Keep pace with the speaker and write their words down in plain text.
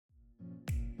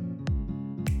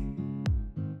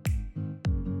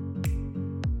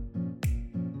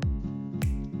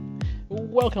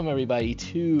Welcome everybody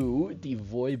to the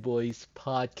VoyBoys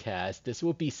podcast. This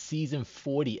will be season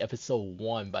 40, episode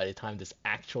 1 by the time this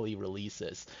actually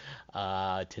releases.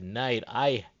 Tonight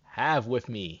I have with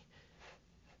me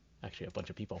actually a bunch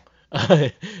of people.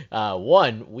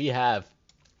 One, we have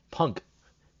Punk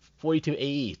 42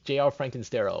 AE, JR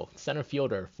Frankenstero, center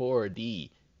fielder for the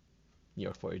New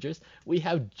York Voyagers. We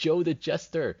have Joe the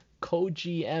Jester,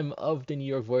 co-GM of the New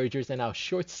York Voyagers and our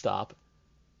shortstop.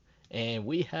 And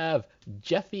we have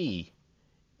Jeffie,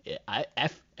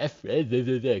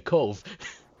 Cove,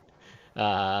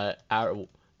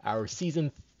 our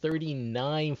season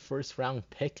 39 first round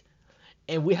pick,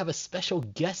 and we have a special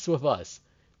guest with us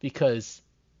because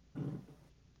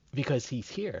he's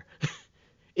here.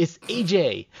 It's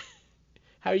AJ.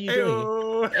 How are you doing?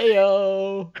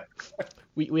 Ayo.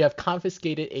 We have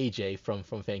confiscated AJ from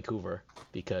Vancouver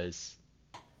because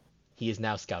he is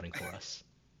now scouting for us.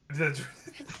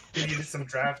 He needs some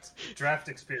draft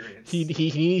experience.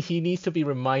 He needs to be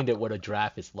reminded what a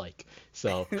draft is like.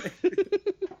 So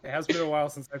it has been a while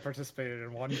since I participated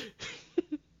in one.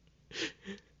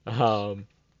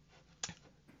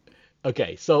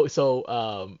 Okay, so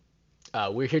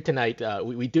we're here tonight.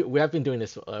 We have been doing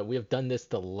this. We have done this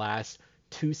the last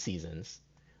 2 seasons.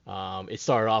 It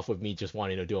started off with me just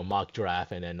wanting to do a mock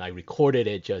draft, and then I recorded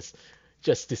it just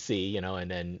to see,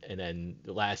 and then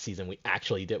last season we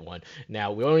actually did one.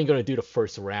 Now we're only going to do the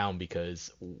first round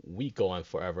because we go on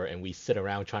forever and we sit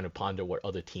around trying to ponder what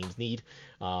other teams need.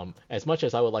 As much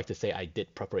as I would like to say I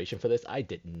did preparation for this, I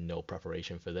did no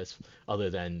preparation for this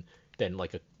other than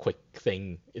like a quick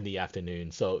thing in the afternoon.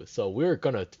 So we're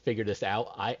gonna figure this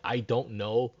out. I don't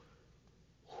know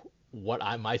what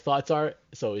my thoughts are,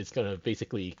 so it's gonna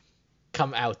basically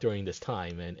come out during this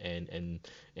time, and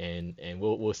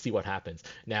we'll see what happens.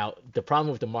 Now, the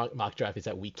problem with the mock draft is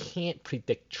that we can't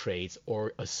predict trades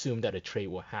or assume that a trade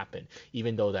will happen,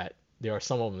 even though that there are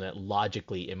some of them that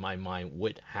logically, in my mind,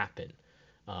 would happen.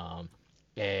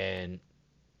 And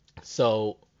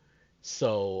so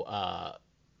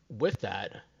with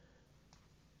that,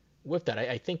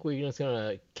 I think we're just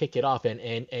gonna kick it off,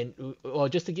 and well,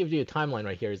 just to give you a timeline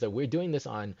right here is that we're doing this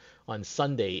on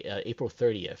Sunday, April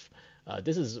 30th.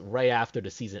 This is right after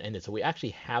the season ended, so we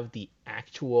actually have the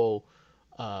actual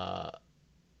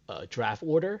draft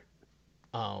order.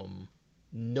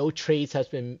 No trades has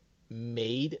been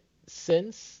made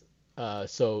since,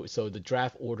 so the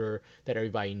draft order that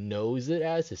everybody knows it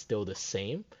as is still the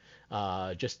same.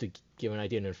 Just to give an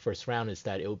idea, in the first round is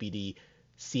that it will be the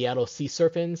Seattle Sea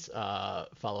Serpents,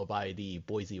 followed by the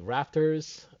Boise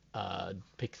Raptors.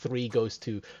 Pick 3 goes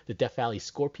to the Death Valley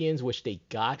Scorpions, which they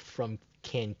got from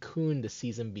Cancun the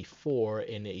season before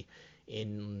in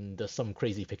some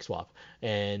crazy pick swap.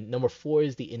 And number 4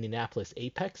 is the Indianapolis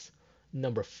Apex.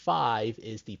 Number 5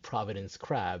 is the Providence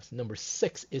Crabs. Number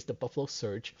 6 is the Buffalo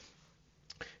Surge.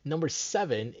 Number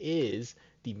 7 is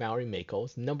the Maori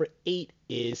Makos. Number 8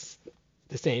 is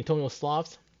the San Antonio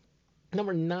Slavs.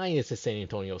 Number 9 is the San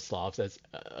Antonio Slavs,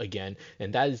 again,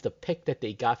 and that is the pick that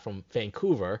they got from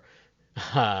Vancouver.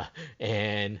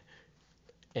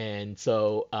 And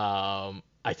so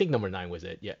I think number 9 was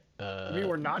it. Yeah. You mean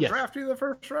we're not yes. drafting the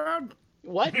first round?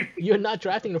 What? You're not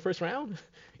drafting the first round?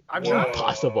 I'm not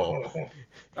possible.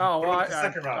 Oh, well,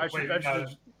 second round. I should.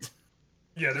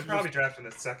 Yeah, they're probably drafting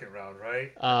the second round,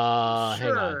 right? Sure.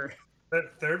 Hang on.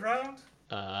 Third round?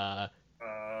 All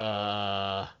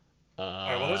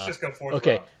right, well, let's just go fourth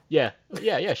okay. round. Yeah,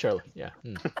 sure. Yeah.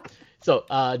 So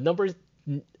numbers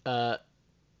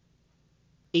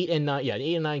 8 and 9. Yeah,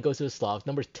 8 and 9 goes to the Slavs.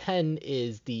 Number 10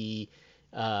 is the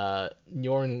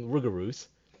Nyorn Rougarous.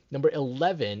 Number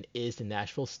 11 is the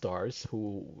Nashville Stars,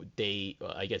 who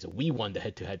I guess we won the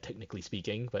head-to-head, technically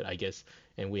speaking, but I guess,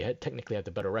 and we technically have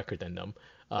the better record than them.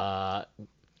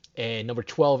 And number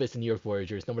 12 is the New York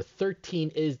Voyagers. Number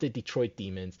 13 is the Detroit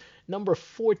Demons. Number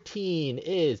 14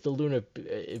 is the Luna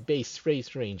Bay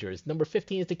Space Rangers. Number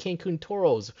 15 is the Cancun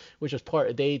Toros, which was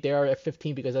they are at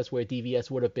 15 because that's where DVS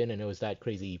would have been, and it was that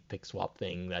crazy pick swap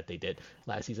thing that they did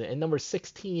last season. And number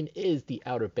 16 is the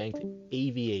Outer Banks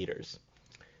Aviators.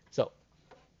 So,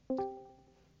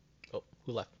 oh,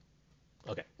 who left?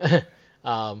 Okay.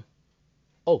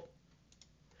 Okay.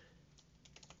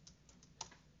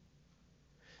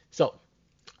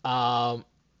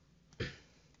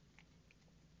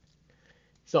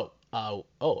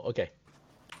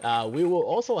 We will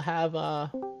also have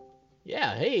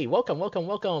yeah, hey, welcome.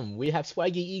 We have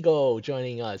SwaggyEagle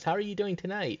joining us. How are you doing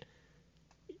tonight?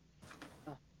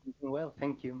 Well,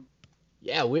 thank you.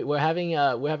 Yeah, we're having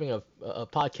a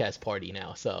podcast party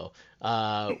now, so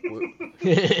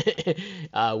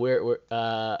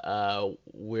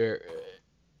we're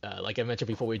like I mentioned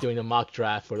before, we're doing the mock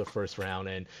draft for the first round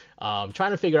and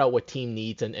trying to figure out what team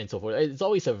needs and so forth. It's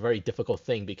always a very difficult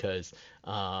thing because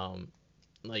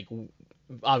like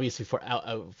obviously for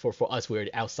us we're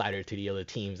the outsider to the other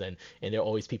teams and there are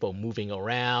always people moving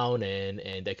around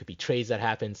and there could be trades that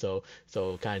happen so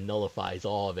it kind of nullifies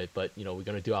all of it, but we're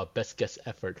going to do our best guess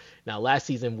effort. Now last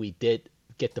season we did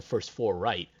get the first four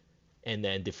right, and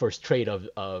then the first trade of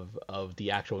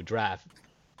the actual draft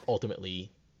ultimately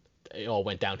it all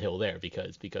went downhill there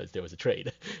because there was a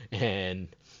trade and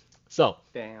so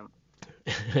Damn.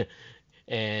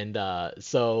 and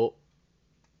so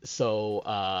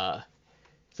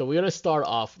we're gonna start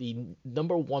off. The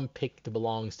number one pick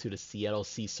belongs to the Seattle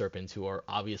Sea Serpents, who are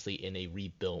obviously in a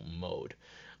rebuild mode.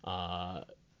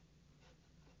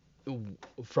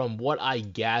 From what I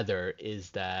gather is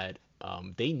that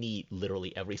they need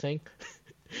literally everything.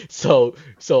 So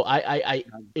I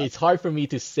it's hard for me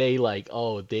to say like,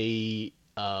 oh, they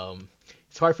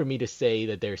it's hard for me to say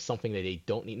that there's something that they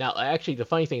don't need. Now, actually, the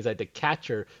funny thing is that the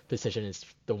catcher position is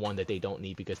the one that they don't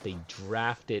need because they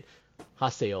drafted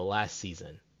Haseo last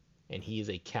season, and he is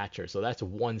a catcher, so that's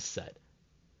one set.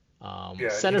 Yeah,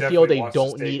 Center he field definitely they wants to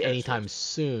don't stay need catcher. anytime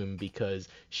soon because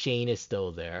Shane is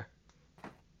still there.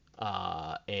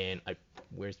 And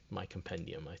where's my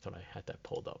compendium? I thought I had that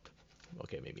pulled up.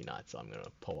 Okay, maybe not. So I'm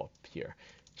gonna pull up here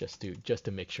just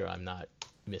to make sure I'm not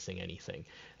missing anything.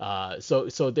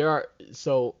 So there are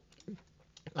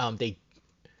they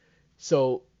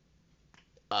so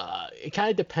it kind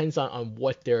of depends on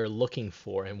what they're looking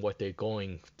for and what they're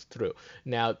going through.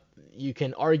 Now you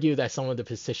can argue that some of the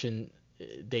position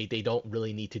they don't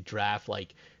really need to draft,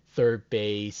 like third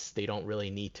base. They don't really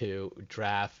need to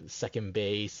draft second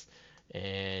base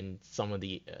and some of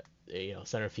the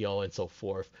center field and so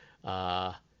forth.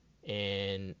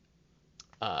 And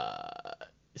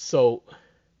so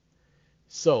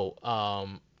so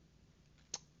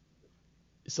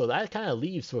so that kind of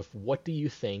leaves with what do you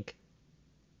think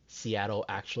Seattle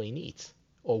actually needs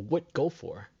or would go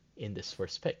for in this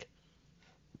first pick?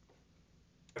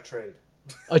 A trade.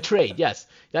 A trade, yes.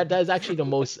 That is actually the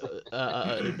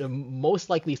most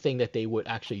likely thing that they would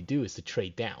actually do is to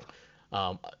trade down.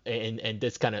 And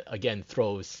this kind of again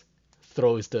throws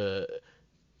the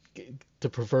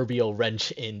proverbial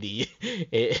wrench in the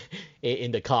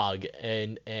in the cog.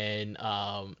 And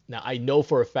now I know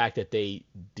for a fact that they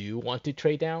do want to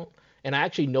trade down, and I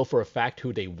actually know for a fact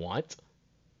who they want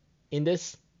in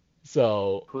this.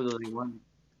 So Who do they want?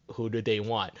 who do they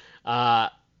want?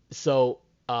 So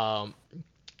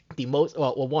the most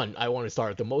one I want to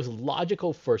start the most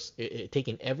logical first,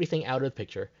 taking everything out of the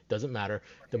picture, doesn't matter.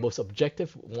 The most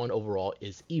objective one overall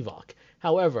is Evok.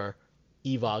 However,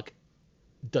 Evok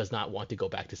does not want to go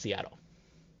back to Seattle.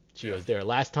 She was there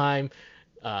last time.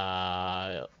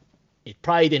 It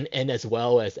probably didn't end as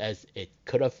well as it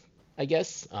could have, I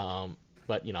guess.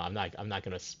 But I'm not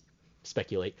gonna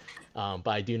speculate. But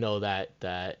I do know that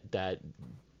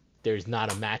there's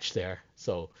not a match there,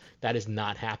 so that is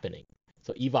not happening.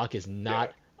 So Evok is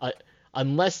not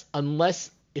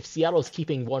unless if Seattle is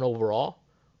keeping one overall,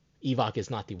 Evok is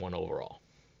not the one overall.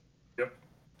 Yep,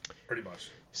 pretty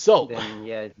much. So Then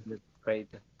yeah, it's great.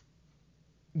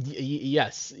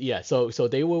 yes, yeah. So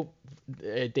they will,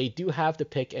 they do have the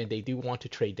pick and they do want to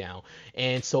trade down.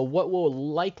 And so what will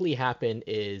likely happen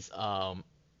is how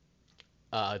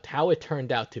it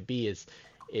turned out to be is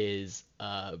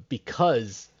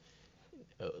because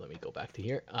let me go back to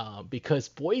here. Because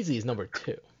Boise is number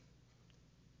 2.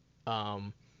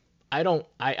 I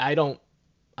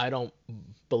don't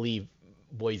believe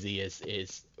Boise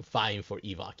is vying for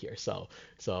Evok here. So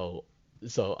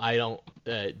I don't.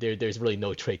 There's really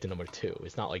no trade to number 2.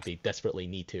 It's not like they desperately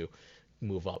need to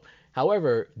move up.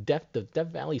 However, the Death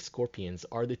Valley Scorpions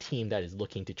are the team that is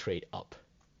looking to trade up,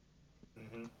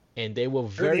 and they will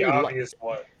They're very the obvious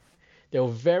one. they'll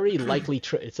very likely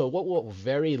trade. So what will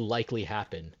very likely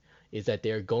happen is that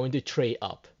they're going to trade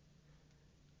up,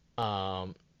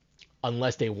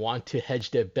 unless they want to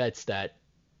hedge their bets that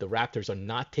the Raptors are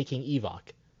not taking Evok.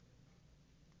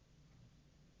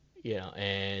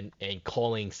 And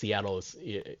calling Seattle's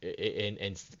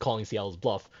and calling Seattle's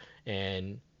bluff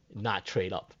and not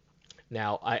trade up.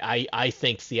 Now, I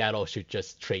think Seattle should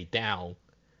just trade down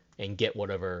and get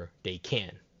whatever they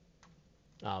can.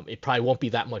 It probably won't be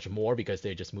that much more because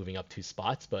they're just moving up 2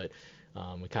 spots, but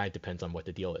it kind of depends on what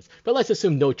the deal is. But let's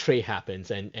assume no trade happens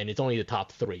and it's only the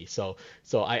top 3. So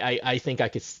I think I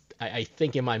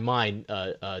think in my mind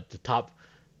the top.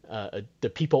 The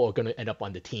people are going to end up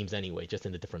on the teams anyway, just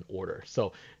in a different order.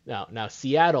 So now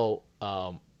Seattle,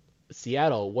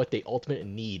 what they ultimately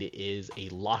need is a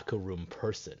locker room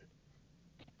person.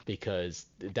 because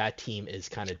that team is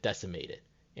kind of decimated,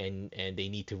 and they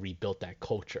need to rebuild that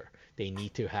culture. They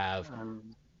need to have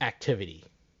Um, activity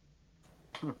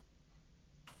hmm.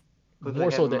 Who do they more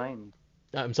have so in that. mind?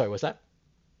 I'm sorry, what's that?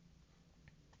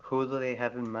 Who do they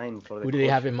have in mind for the Who do they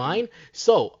have culture in thing? mind?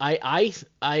 So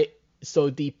so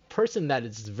the person that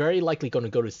is very likely going to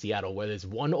go to Seattle, whether it's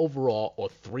 1 overall or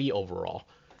 3 overall,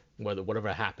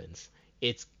 whatever happens,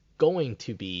 it's going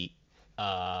to be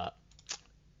uh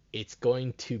it's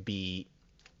going to be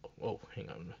oh, hang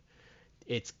on.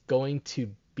 It's going to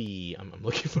be I'm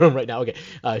looking for him right now. Okay.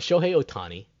 Shohei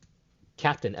Ohtani,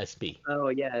 Captain SB. Oh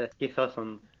yeah, he's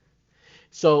awesome.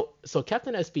 So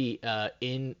Captain SB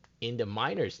in the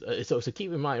minors. So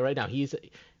keep in mind right now he's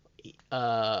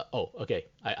oh, okay.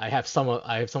 I have some of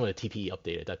the TPE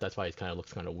updated. That's why it kind of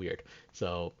looks kind of weird.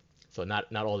 So not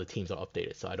all the teams are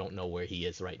updated. So I don't know where he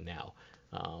is right now.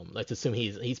 Let's assume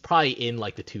he's probably in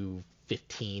like the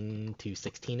 215 to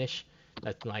 16ish.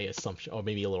 That's my assumption, or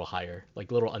maybe a little higher,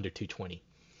 like a little under 220.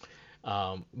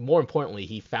 More importantly,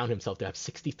 he found himself to have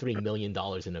 $63 million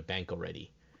in the bank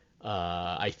already.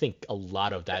 I think a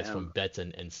lot of that is from Damn. bets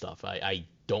and stuff. I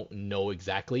don't know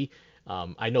exactly.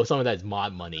 I know some of that is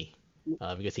mod money,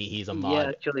 because he's a Yeah, mod.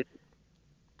 actually,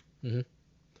 Hmm.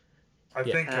 I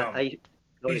Yeah, think I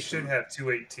he sorry. should have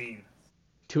 218.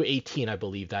 218, I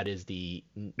believe that is the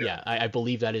Yeah. yeah. I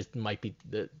believe that is might be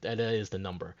that is the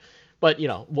number, but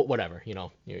whatever.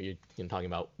 You're talking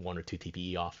about 1 or 2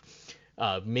 TPE off.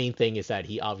 Main thing is that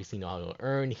he obviously knows how to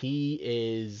earn. He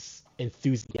is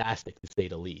enthusiastic to say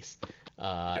the least,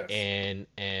 Yes.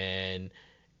 and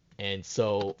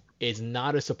so it's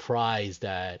not a surprise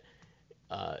that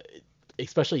uh,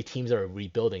 especially teams that are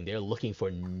rebuilding, they're looking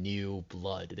for new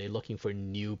blood. They're looking for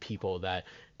new people that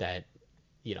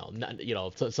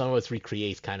not, some of us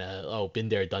recreates kind of, oh, been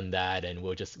there, done that, and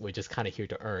we're just kind of here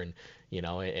to earn,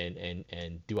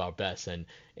 and do our best, and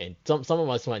some of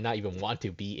us might not even want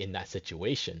to be in that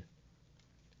situation,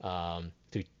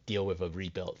 to deal with a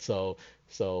rebuild. So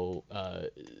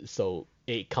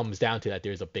it comes down to that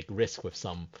there's a big risk with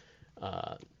some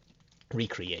uh,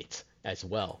 recreates as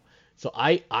well. So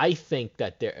I think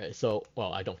that there. So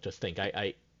well, I don't just think.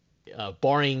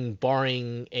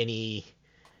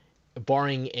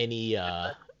 Barring any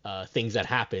things that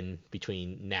happen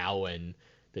between now and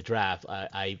the draft,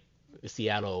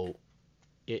 Seattle,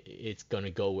 it's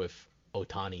gonna go with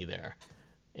Otani there,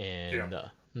 Yeah. and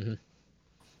mhm.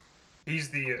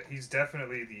 He's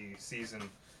definitely the season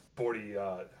 40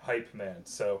 hype man.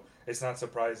 So it's not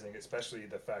surprising, especially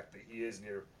the fact that he is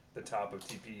near the top of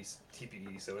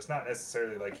TPE. So it's not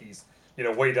necessarily like he's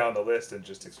way down the list and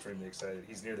just extremely excited.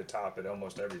 He's near the top at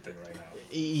almost everything right now.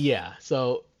 Yeah.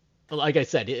 So like I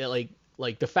said,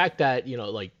 like the fact that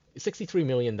like $63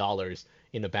 million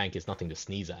in the bank is nothing to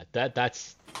sneeze at.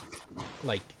 That's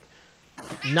like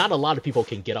not a lot of people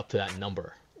can get up to that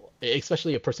number,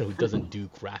 especially a person who doesn't do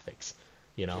graphics.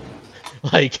 You know,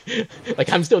 like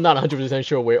I'm still not 100%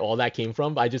 sure where all that came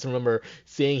from. But I just remember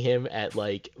seeing him at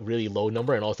like really low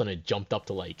number, and all of a sudden it jumped up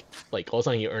to like all of a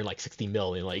sudden he earned like 60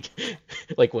 mil, and like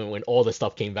like when all the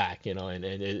stuff came back, and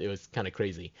it was kind of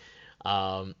crazy.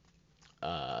 Um,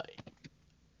 uh,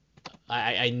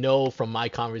 I know from my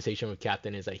conversation with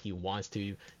Captain is that he wants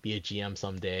to be a GM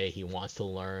someday. He wants to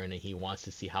learn, and he wants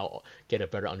to see how get a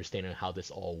better understanding of how this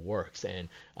all works. And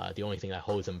the only thing that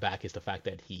holds him back is the fact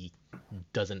that he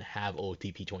doesn't have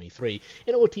OTP 23,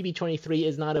 and OTP 23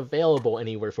 is not available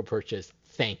anywhere for purchase.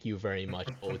 Thank you very much,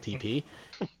 OTP.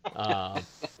 Uh,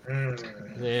 Mm.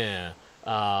 yeah.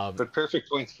 Um, But perfect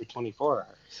points for 24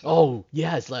 hours. Oh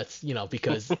yes, let's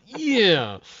because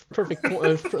yeah,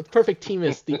 perfect team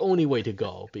is the only way to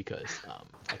go because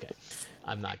okay,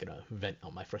 I'm not gonna vent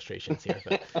on my frustrations here,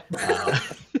 but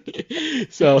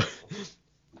so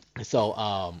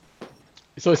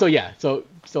so so yeah, so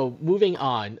moving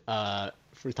on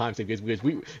for time's sake, because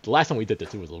the last time we did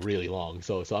this it was really long,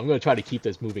 so I'm gonna try to keep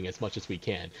this moving as much as we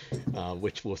can,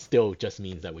 which will still just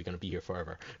means that we're gonna be here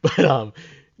forever.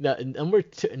 But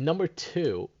number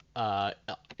two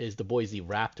is the Boise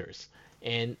Raptors,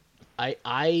 and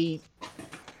I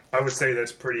I would say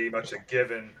that's pretty much a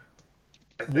given.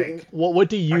 I think. what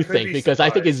do I you could think? be Because I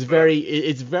think surprised, but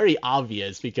it's very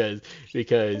obvious because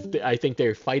I think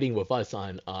they're fighting with us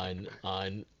on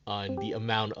the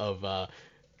amount of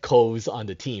coves on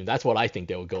the team. That's what I think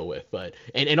they'll go with. But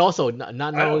and also not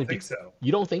I only don't think so.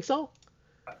 you don't think so?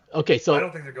 Okay, I so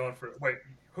don't think they're going for. Wait.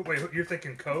 You're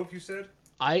thinking Cove? You said?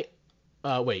 I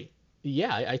wait.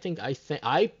 Yeah, I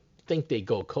think they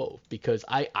go Cove because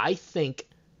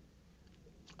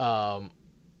um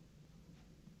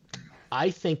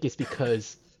I think it's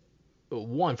because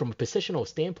one from a positional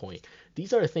standpoint,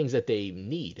 these are the things that they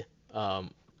need. Yeah,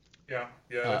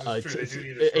 that's true. They do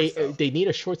need a shortstop. They need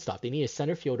a shortstop. They need a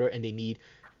center fielder, and they need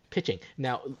pitching.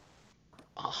 Now,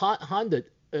 Honda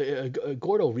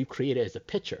Gordo recreated as a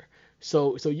pitcher.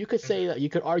 So you could say that, you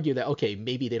could argue that, okay,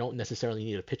 maybe they don't necessarily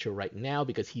need a pitcher right now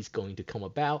because he's going to come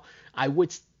about. I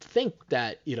would think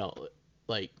that,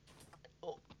 like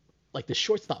the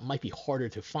shortstop might be harder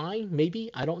to find.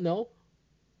 Maybe, I don't know,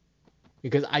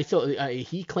 because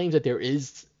he claims that there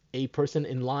is a person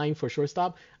in line for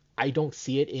shortstop. I don't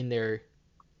see it in their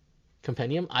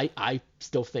compendium. I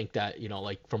still think that,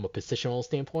 like from a positional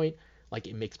standpoint, like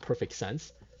it makes perfect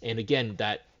sense. And again,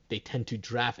 that they tend to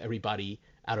draft everybody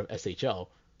out of SHL.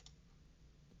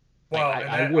 Well,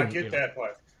 I get that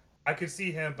part. I could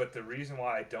see him, but the reason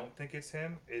why I don't think it's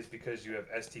him is because you have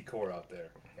ST Core out there,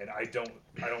 and I don't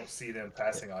see them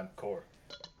passing on Core.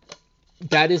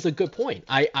 That is a good point.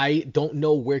 I don't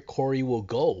know where Corey will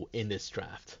go in this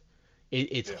draft.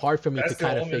 It's hard for me to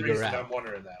kind of figure out. I'm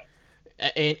wondering that.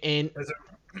 And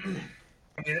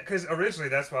because originally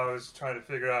that's why I was trying to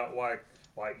figure out why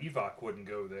Evoc wouldn't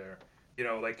go there.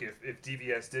 Like if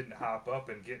DVS didn't hop up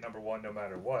and get number one no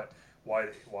matter what, why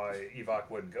Evoc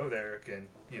wouldn't go there? And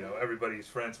everybody's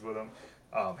friends with him.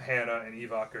 Hannah and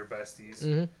Evoc are besties,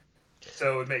 mm-hmm.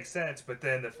 So it makes sense. But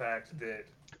then the fact that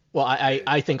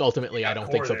I think ultimately I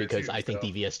don't think so, because too, I think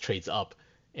DVS trades up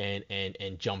and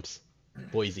jumps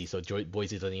Boise, so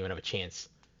Boise doesn't even have a chance.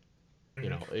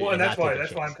 Well, and that's why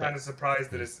I'm kind of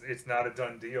surprised that it's not a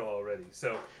done deal already.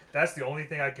 So that's the only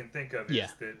thing I can think of is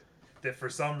that for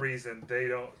some reason they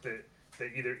don't that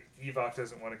either Evoc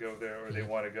doesn't want to go there or they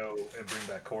want to go and bring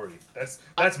back Corey. That's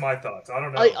my thoughts. I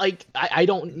don't know. I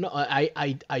don't know.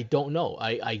 I don't know.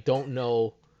 I don't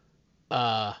know.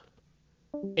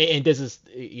 And this is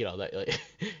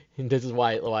this is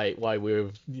why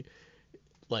we're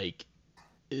like.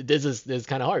 This is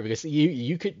kind of hard, because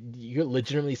you could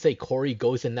legitimately say Corey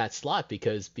goes in that slot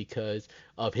because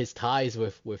of his ties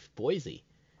with Boise,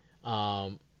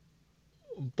 but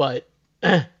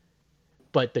the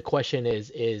question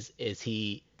is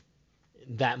he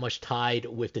that much tied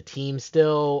with the team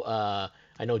still? I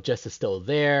know Jess is still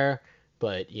there,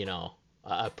 but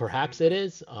perhaps it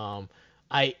is.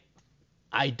 I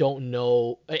don't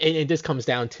know, and this comes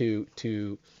down to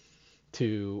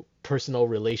personal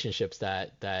relationships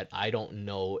that I don't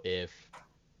know if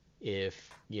I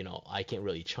can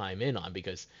really chime in on,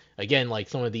 because again, like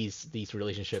some of these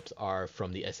relationships are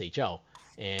from the SHL,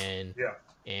 and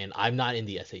I'm not in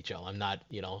the SHL. I'm not,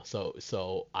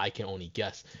 so I can only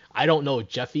guess. I don't know if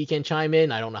Jeffie can chime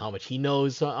in. I don't know how much he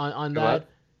knows on that.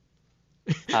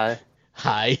 Hi.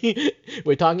 Hi.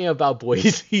 We're talking about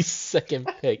Boise's second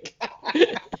pick.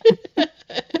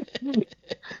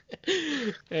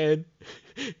 And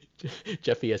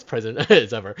Jeffie as present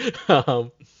as ever.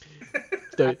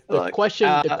 The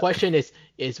question is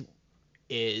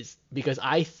because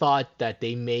I thought that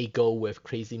they may go with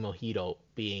Crazy Mojito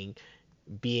being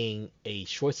a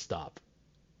shortstop,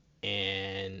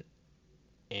 and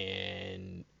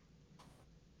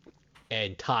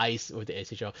ties with the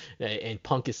SHL, and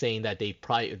Punk is saying that they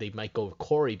might go with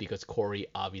Corey because Corey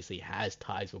obviously has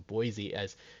ties with Boise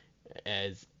as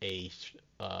a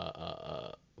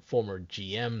former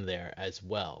GM there as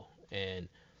well. And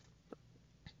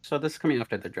so this is coming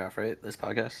after the draft, right? This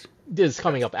podcast? This is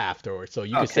coming up afterwards, so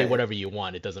you can say whatever you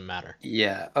want. It doesn't matter.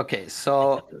 Yeah. Okay.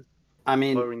 So, I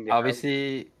mean,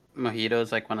 obviously, Mojito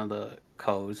is like one of the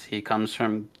co's. He comes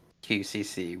from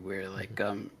QCC, where like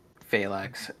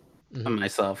Phalanx, and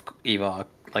myself, Evoc,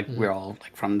 like we're all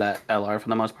like from that LR for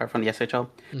the most part, from the SHL.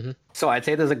 So I'd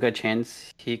say there's a good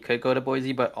chance he could go to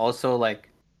Boise, but also like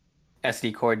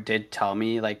SD Core did tell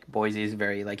me like Boise is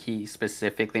very like, he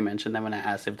specifically mentioned that when I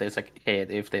asked if there's like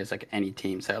any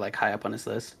teams that are like high up on his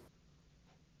list.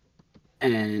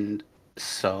 And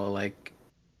so like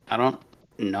I don't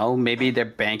know, maybe they're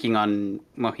banking on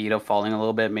Mojito falling a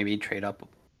little bit, maybe trade up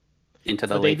into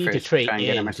the late first, to try and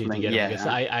get him or something. Get him, because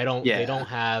I don't they don't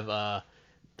have I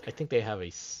think they have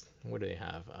a, what do they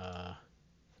have?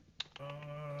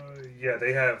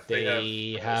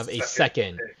 They have a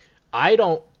second. I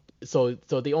don't. So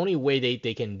the only way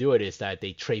they can do it is that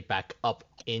they trade back up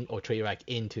or trade back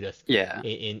into the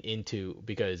into,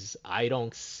 because I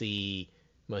don't see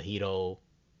Mojito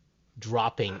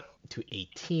dropping to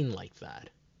 18 like that.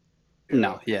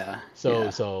 No,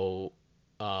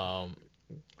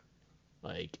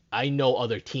 like I know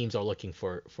other teams are looking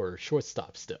for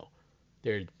shortstop still.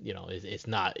 They're it's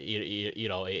not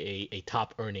a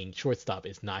top earning shortstop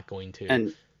is not going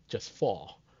to just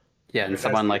fall. Yeah, and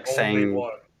someone like saying.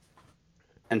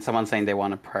 and someone saying they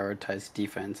want to prioritize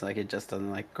defense, like it just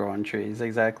doesn't like grow on trees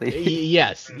exactly.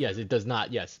 Yes, it does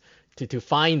not. Yes, to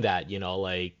find that,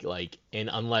 and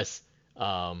unless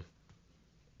so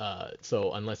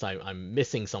unless I'm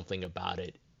missing something about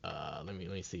it, let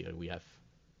me see. We have.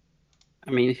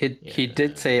 I mean, he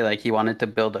did say like he wanted to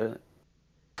build a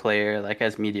player like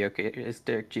as mediocre as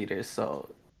Derek Jeter,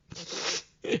 so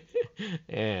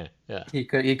yeah. He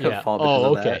could fall because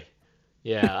Oh, of okay. that.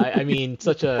 Yeah, I mean,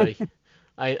 such a,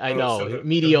 I know, So the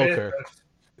mediocre.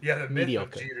 the myth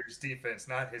Mediocre. of Jeter's defense,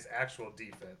 not his actual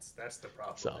defense. That's the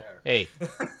problem So, there.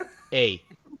 hey,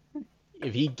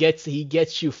 if he gets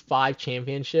you 5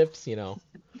 championships, Oh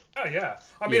yeah,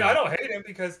 I mean, I don't hate him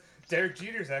because Derek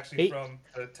Jeter's actually from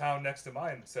the town next to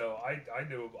mine, so I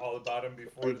knew all about him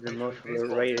before He's the most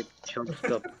overrated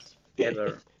shortstop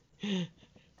ever.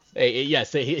 Hey,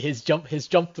 yes, his jump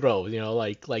throw,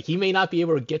 like he may not be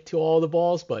able to get to all the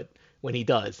balls, but when he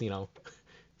does,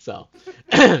 so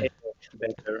and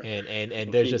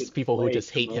there's just people who just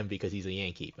hate him because he's a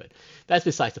Yankee, but that's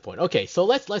besides the point. Okay, so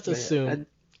let's assume.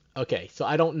 Okay, so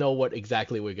I don't know what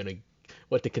exactly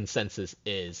what the consensus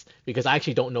is, because I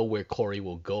actually don't know where Corey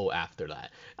will go after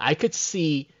that. I could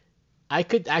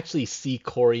actually see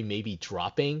Corey maybe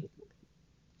dropping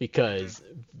because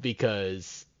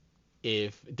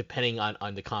if depending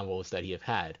on the convos that he have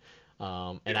had,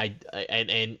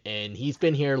 and he's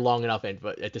been here long enough,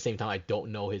 but at the same time I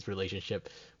don't know his relationship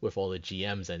with all the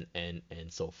GMs and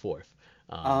so forth.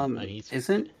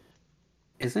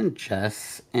 Isn't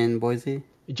Jess in Boise?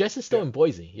 Jess is still in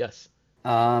Boise, yes.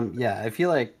 Yeah, I feel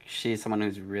like she's someone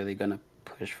who's really gonna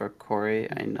push for Corey.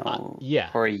 I know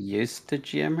Corey used to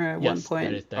GM her at one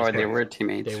point, or they were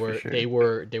teammates. They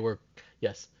were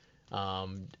yes.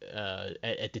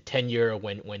 At the tenure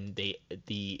when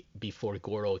before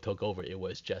Goro took over, it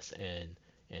was Jess and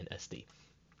SD.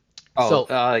 Oh,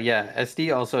 so, yeah,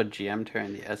 SD also GM'd her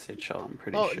in the SHL. I'm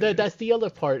pretty sure. Oh, that's the other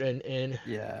part, and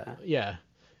yeah.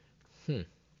 The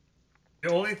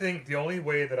only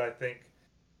way that I think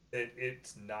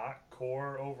it's not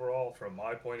core overall, from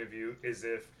my point of view, is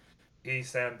if he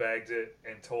sandbagged it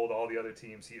and told all the other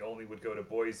teams he only would go to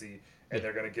Boise, and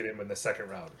they're going to get him in the second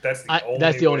round. That's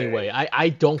the only way. I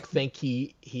don't think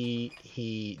he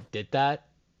did that.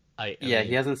 I mean,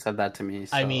 he hasn't said that to me.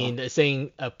 So. I mean,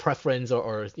 saying a preference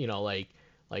or oh, like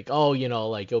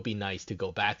it'll be nice to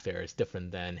go back there is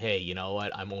different than, hey, you know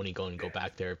what, I'm only going to go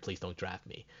back there. Please don't draft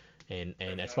me. And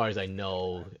as far as I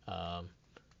know,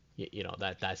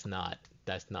 that's not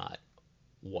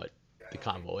what the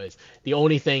convo is. The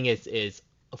only thing is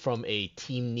from a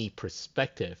team need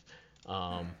perspective,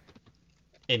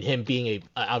 and him being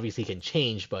obviously can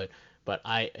change, but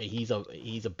he's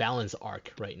a balance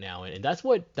arc right now, and that's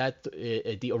what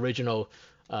the original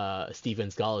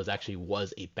Steven Scala actually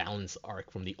was, a balance arc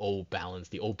from the old balance,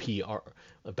 the OP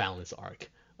balance arc.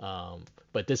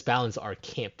 But this balance arc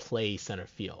can't play center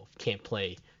field, can't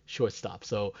play shortstop.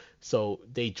 So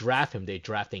they draft him. They're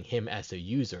drafting him as a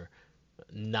user,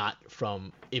 not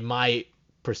from, in my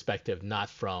perspective, not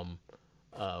from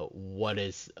what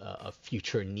is a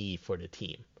future need for the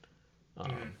team.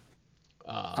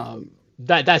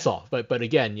 That's all. But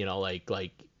again,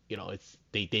 it's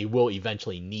they will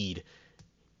eventually need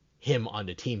him on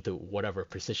the team to whatever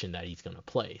position that he's gonna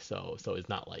play. So it's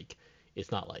not like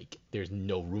there's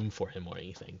no room for him or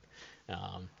anything.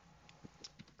 I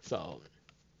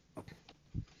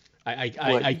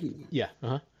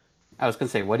was gonna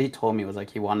say, what he told me was like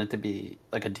he wanted to be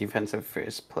like a defensive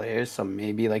first player, so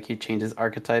maybe like he changes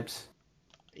archetypes.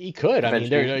 He could.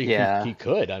 Eventually. I mean, he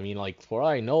could. I mean, like, for all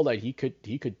I know, like he could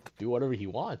do whatever he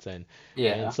wants, and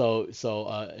so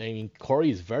I mean,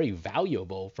 Corey is very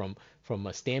valuable from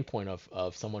a standpoint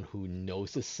of someone who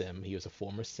knows the sim. He was a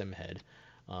former sim head,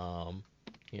 and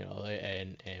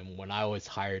when I was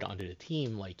hired onto the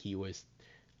team, like he was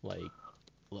like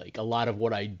a lot of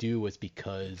what I do was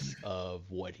because of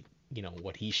what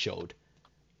he showed,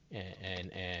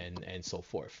 and so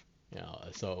forth.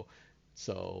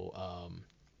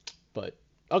 But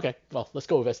okay, well, let's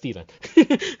go with SD then.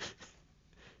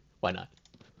 Why not?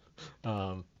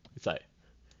 It's like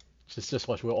just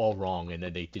watch, we're all wrong, and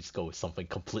then they just go with something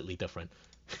completely different.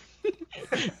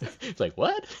 It's like,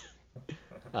 what?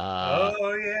 Oh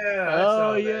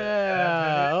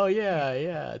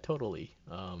yeah, totally.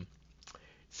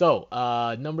 So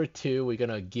number 2, we're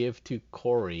gonna give to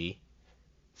Corey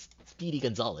Speedy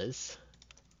Gonzalez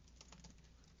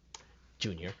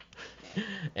Jr.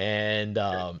 And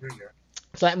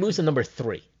so that moves to number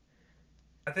 3.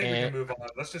 I think we can move on.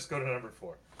 Let's just go to number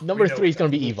 4. Number 3 is going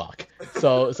to be Evoc.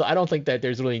 So I don't think that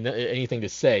there's really anything to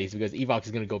say, because Evoc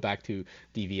is going to go back to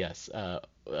DVS.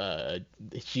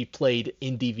 she played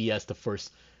in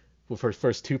DVS with her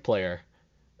first two-player.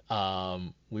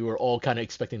 We were all kind of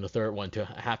expecting the third one to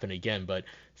happen again, but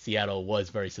Seattle was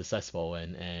very successful,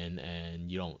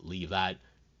 and you don't leave that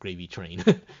gravy train.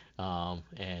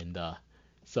 And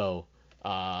so,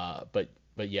 but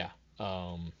yeah,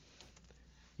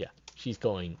 yeah, she's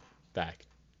going back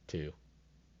to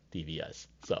DVS.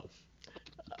 So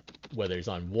whether it's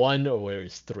on 1 or whether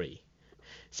it's 3.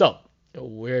 So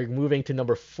we're moving to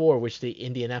number 4, which is the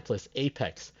Indianapolis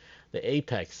Apex. The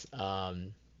Apex.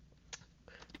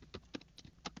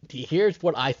 Here's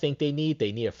what I think they need.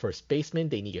 They need a first baseman.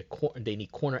 They need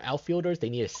corner outfielders. They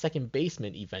need a second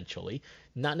baseman eventually.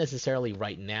 Not necessarily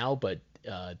right now, but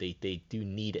they do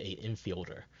need a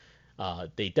infielder.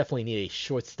 They definitely need a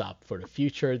shortstop for the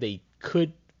future. They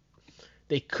could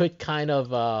kind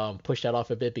of push that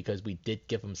off a bit because we did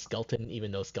give them Skelton,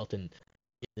 even though Skelton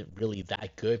isn't really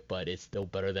that good, but it's still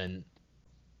better than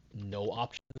no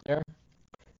option there.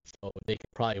 So they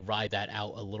could probably ride that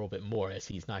out a little bit more as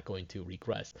he's not going to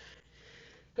regress.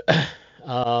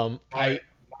 My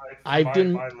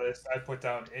list, I put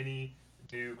down any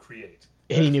new create.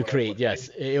 Any new create, yes.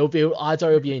 Odds are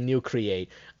it'll be a new create.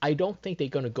 I don't think they're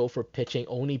gonna go for pitching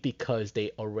only because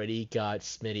they already got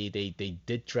Smitty. They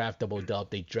did draft Double Dub.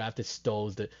 They drafted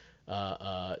Stoles the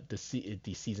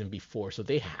season before, so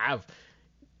they have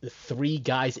the 3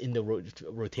 guys in the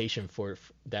rotation for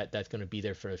that's gonna be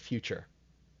there for the future.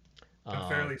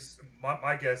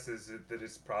 My guess is that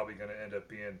it's probably going to end up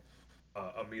being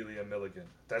Amelia Milligan.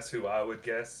 That's who I would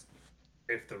guess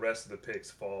if the rest of the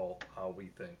picks fall how we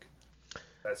think.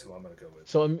 That's who I'm going to go with.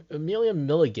 So Amelia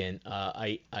Milligan,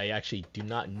 I actually do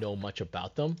not know much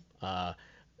about them.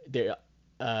 They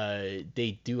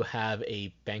do have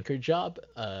a banker job,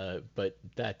 but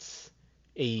that's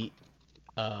a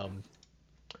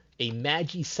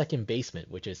Maggie second baseman,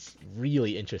 which is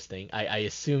really interesting. I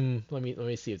assume. Let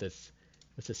me see if that's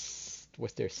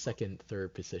what's their second,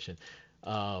 third position.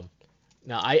 Now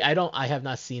I have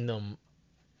not seen them,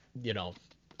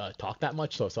 talk that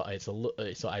much. So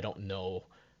I don't know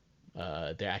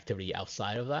their activity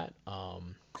outside of that.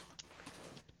 I'm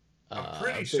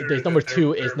pretty sure there's number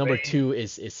two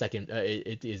is second.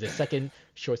 It is a second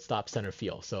shortstop center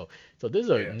field. So this is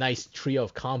a nice trio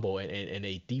of combo and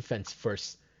a defense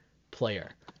first player.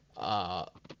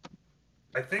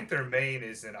 I think their main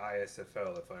is in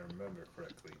ISFL, if I remember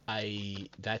correctly.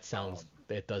 That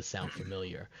does sound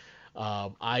familiar.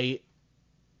 I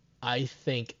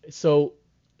think so.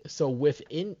 So with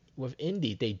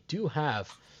Indy, they do have.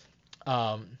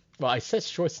 Well, I said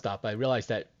shortstop. I realized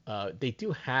that they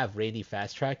do have Randy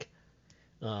Fast Track.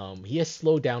 He has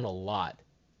slowed down a lot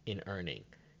in earning.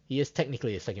 He is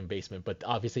technically a second baseman, but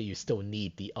obviously you still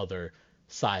need the other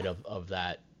side of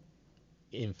that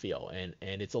infield, and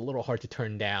it's a little hard to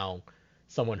turn down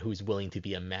someone who's willing to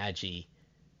be a Maggie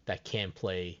that can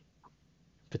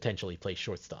potentially play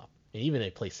shortstop, and even if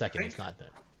they play second, it's not that.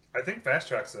 I think Fast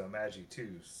Track's a Maggie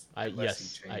too.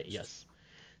 Yes.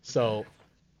 So,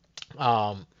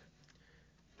 and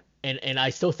I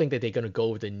still think that they're gonna go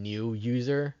with the new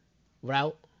user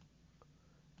route.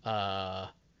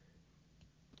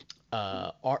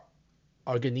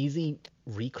 Arganizi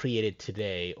recreated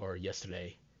today or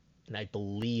yesterday, and I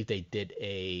believe they did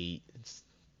a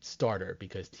starter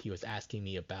because he was asking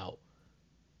me about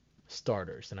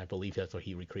starters, and I believe that's what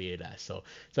he recreated as. So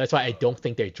that's why I don't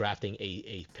think they're drafting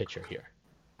a pitcher here.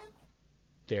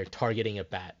 They're targeting a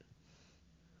bat.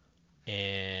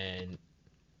 And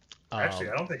actually,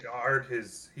 I don't think Art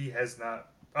he has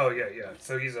not. Oh yeah.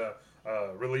 So he's a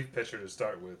relief pitcher to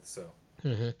start with. So.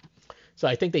 Mm-hmm. So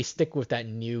I think they stick with that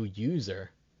new user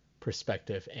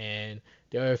perspective, and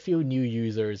there are a few new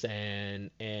users, and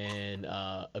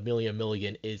Amelia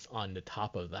Milligan is on the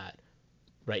top of that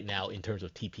right now in terms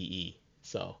of TPE.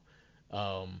 So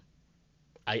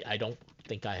I don't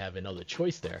think I have another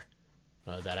choice there.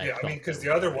 Because the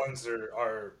other ones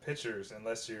are pitchers,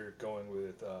 unless you're going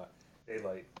with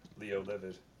A-Light, Leo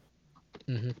Livid.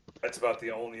 Mm-hmm. That's about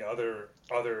the only other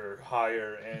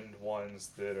higher end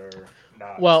ones that are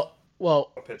not. Well,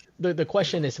 the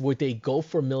question is, would they go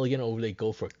for Milligan or would they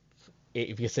go for,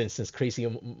 since Crazy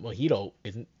Mojito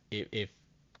isn't, if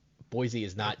Boise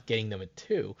is not getting them at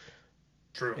 2.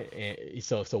 True.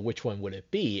 So which one would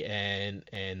it be? And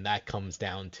that comes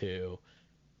down to.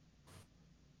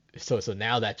 So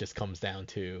now that just comes down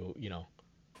to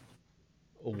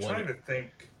I'm trying to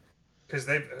think, because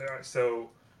they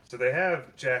they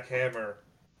have Jack Hammer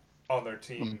on their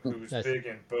team, who's big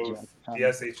in both the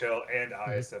SHL and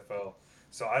ISFL.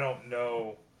 So I don't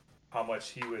know how much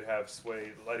he would have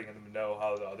sway letting them know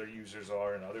how the other users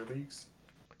are in other leagues.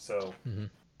 So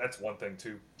That's one thing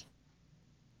too.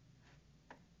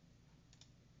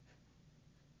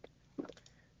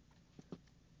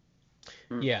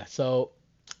 Yeah, so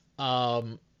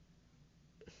um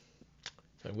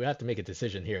we have to make a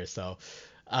decision here. So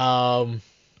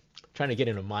trying to get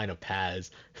in the mind of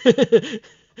Paz.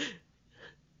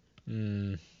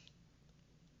 Hmm.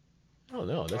 I don't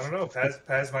know. I don't know.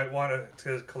 Paz might want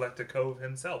to collect a cove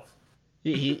himself.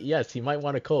 Yes, he might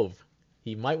want to cove.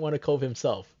 He might want to cove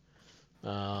himself.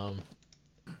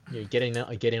 Getting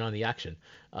on the action.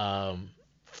 Um,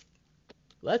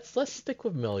 let's stick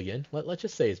with Milligan. Let's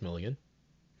just say it's Milligan.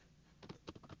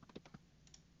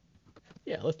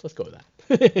 Yeah, let's go with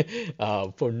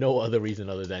that. For no other reason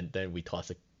other than we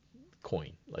toss a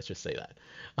coin. Let's just say that.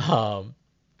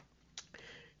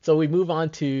 So we move on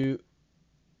to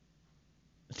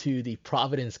the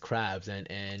Providence Crabs,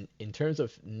 and in terms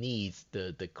of needs,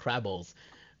 the Crabbles,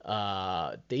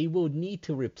 they will need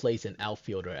to replace an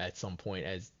outfielder at some point,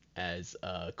 as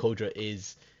Kodra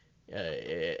is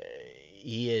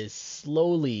he is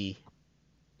slowly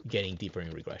getting deeper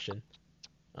in regression.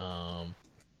 Um,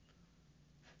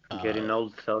 Getting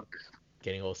old sucks.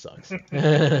 Getting old sucks.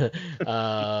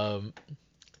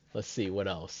 Let's see what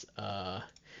else.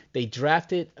 They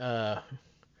drafted.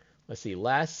 Let's see.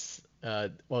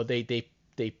 Well, they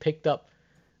picked up.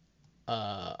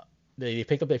 Uh, they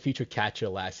picked up their future catcher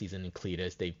last season in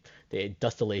Cletus. They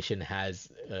Dustillation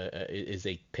is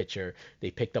a pitcher.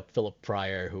 They picked up Philip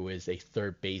Pryor, who is a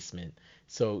third baseman.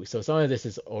 So some of this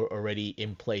is already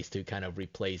in place to kind of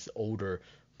replace older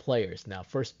players. Now,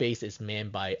 first base is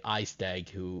manned by Istag,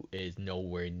 who is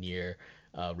nowhere near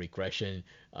regression.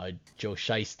 Joe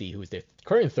Shiesty, who is the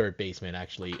current third baseman,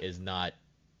 actually is not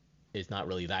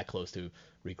really that close to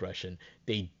regression.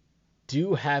 They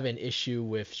do have an issue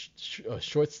with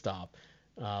shortstop,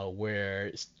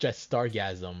 where Jet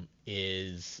Stargasm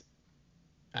is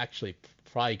actually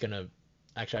probably gonna.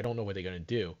 Actually, I don't know what they're gonna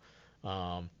do.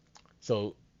 Um,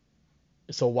 so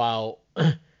while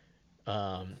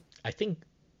I think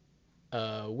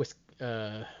with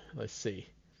let's see,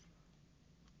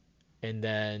 and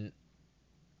then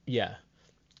yeah,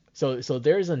 so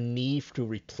there's a need to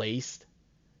replace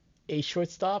a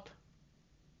shortstop,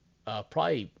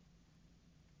 probably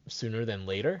sooner than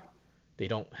later. They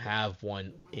don't have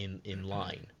one in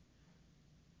line.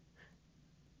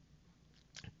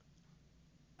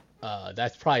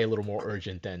 That's probably a little more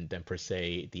urgent than per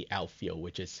se the outfield,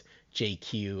 which is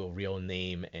JQ, a real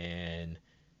name, and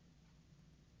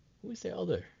who is their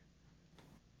other?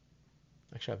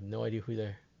 Actually, I have no idea who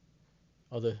their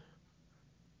other.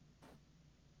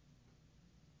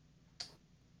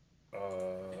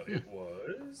 It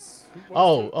was. Who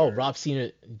was Oh, Rob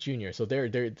Cena Jr. So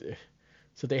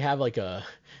so they have like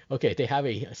they have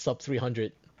a sub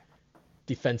 300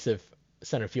 defensive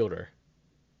center fielder.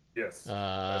 Yes,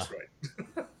 that's right.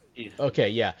 Okay,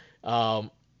 yeah.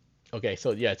 Okay,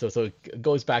 so yeah, so it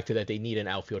goes back to that they need an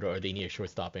outfielder or they need a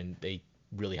shortstop, and they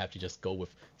really have to just go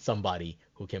with somebody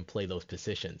who can play those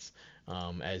positions.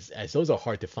 As those are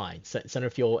hard to find. Center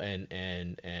field and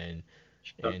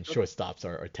shortstops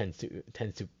are tends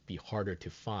to be harder to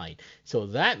find. So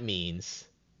that means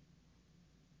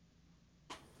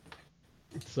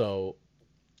so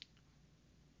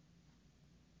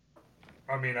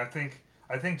I mean, I think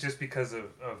just because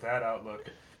of that outlook,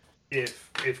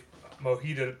 if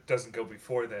Mojito doesn't go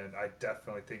before then, I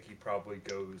definitely think he probably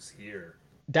goes here.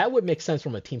 that would make sense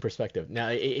from a team perspective. Now,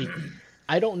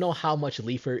 I don't know how much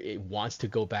Leifer wants to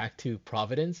go back to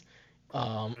Providence.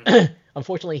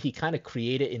 Unfortunately, he kind of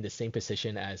created in the same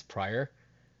position as Pryor.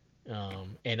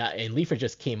 And Leifer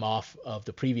just came off of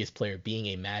the previous player being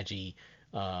a Magi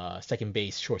second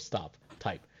base shortstop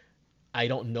type. I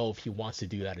don't know if he wants to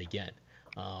do that again.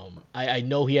 I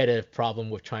know he had a problem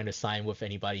with trying to sign with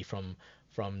anybody from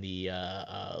the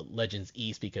Legends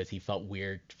East because he felt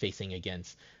weird facing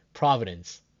against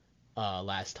Providence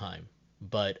last time.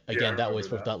 But again, that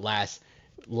was with that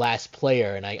last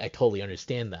player, and I totally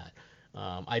understand that.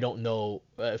 I don't know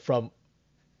from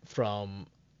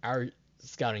our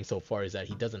scouting so far is that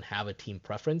he doesn't have a team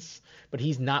preference, but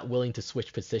he's not willing to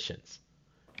switch positions.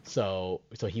 So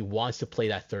he wants to play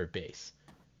that third base.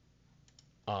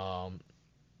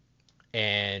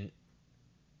 And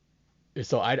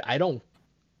so I don't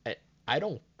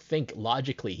think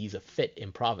logically he's a fit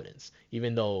in Providence,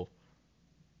 even though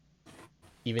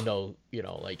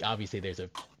like obviously there's a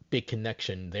big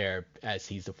connection there as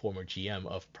he's the former GM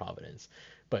of Providence.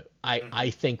 But I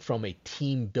think from a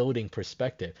team building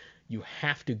perspective, you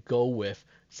have to go with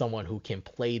someone who can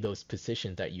play those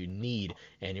positions that you need,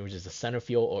 and it was just a center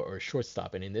field or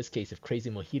shortstop. And in this case, if Crazy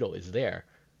Mojito is there,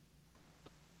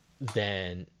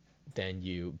 then then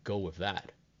you go with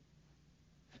that.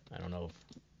 I don't know.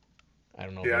 I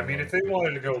don't know if Yeah, I mean, everyone. if they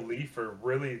wanted to go Leafer,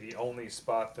 really the only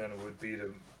spot then would be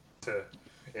to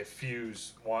if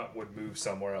Fuse would move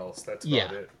somewhere else. That's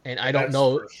about Yeah, it, and I and don't that's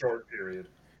know. for a short period.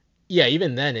 Yeah,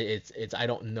 even then, it's I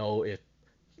don't know if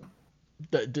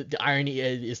the irony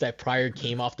is that Pryor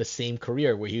came off the same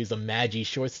career where he was a Maggi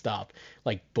shortstop.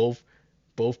 Like both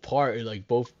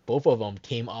of them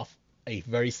came off a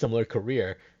very similar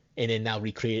career, and then now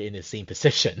recreated in the same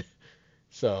position.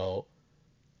 So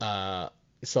uh,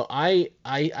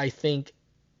 I think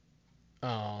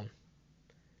um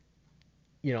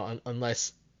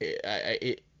unless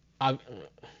I,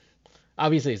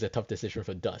 obviously it's a tough decision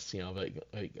for Dust,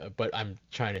 but I'm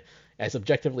trying to, as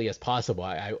objectively as possible.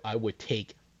 I would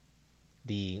take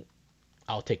the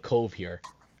I'll take Cove here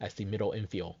as the middle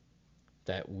infield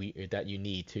that you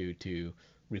need to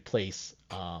replace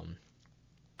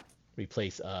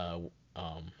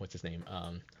what's his name,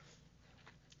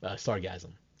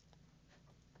 Sargasm.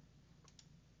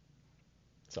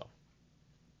 So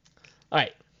all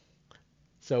right,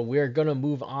 so we're gonna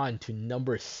move on to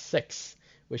number 6,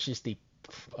 which is the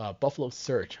Buffalo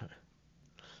Surge.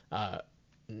 Uh,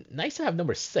 Nice to have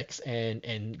number 6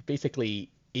 and basically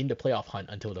in the playoff hunt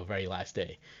until the very last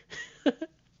day.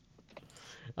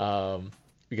 um,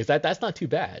 because that's not too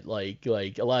bad. Like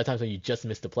a lot of times when you just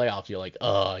miss the playoffs, you're like,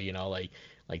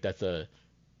 like that's a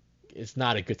it's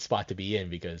not a good spot to be in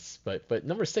because but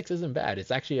number 6 isn't bad.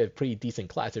 It's actually a pretty decent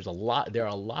class. There are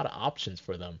a lot of options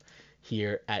for them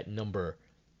here at number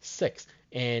 6.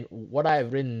 And what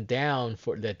I've written down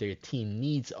for that their team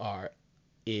needs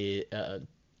is, uh,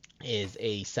 is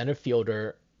a center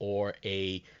fielder or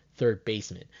a third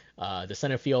baseman. The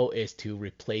center field is to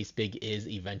replace Big Iz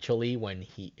eventually when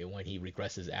he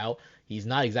regresses out. He's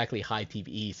not exactly high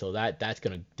TPE, so that's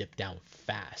gonna dip down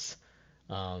fast.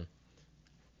 Um,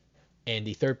 and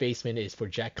the third baseman is for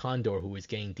Jack Condor, who is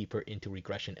getting deeper into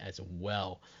regression as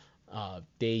well.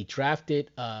 They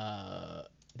drafted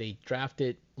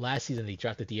last season. They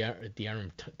drafted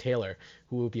De'Aaron Taylor,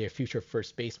 who will be a future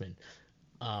first baseman.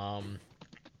 Um,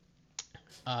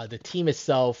 the team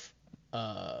itself,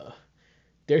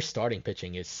 their starting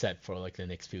pitching is set for like the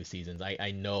next few seasons.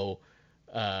 I know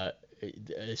uh,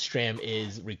 Stram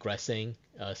is regressing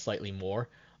slightly more,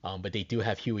 but they do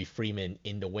have Huey Freeman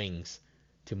in the wings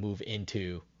to move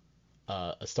into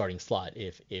a starting slot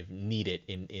if needed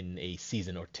in a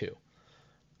season or two.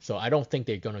 So I don't think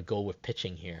they're gonna go with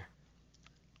pitching here.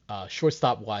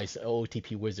 Shortstop wise,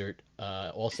 OOTP Wizard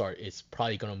All Star is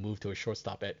probably gonna move to a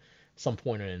shortstop at some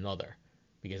point or another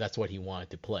because that's what he wanted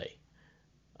to play.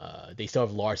 They still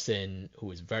have Larson,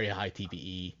 who is very high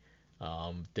TPE.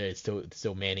 They're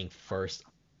still manning first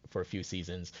for a few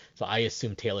seasons, so I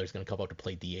assume Taylor's gonna come up to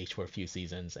play DH for a few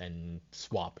seasons and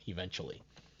swap eventually.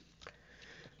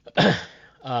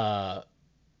 uh,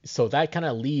 so that kind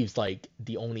of leaves like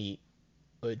the only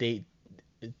they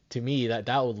to me that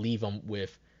would leave them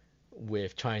with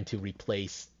trying to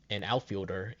replace an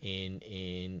outfielder in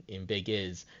Big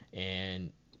Iz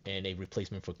and a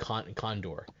replacement for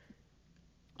Condor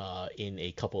in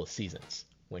a couple of seasons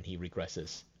when he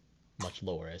regresses much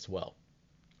lower as well.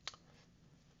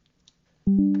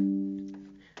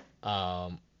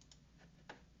 Um,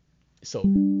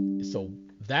 so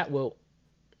that will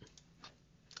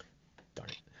darn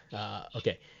it.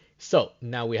 Okay, so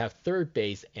now we have third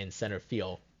base and center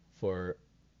field for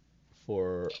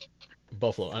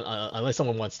Buffalo, unless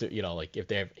someone wants to, like if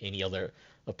they have any other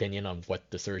opinion on what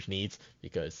the Surge needs,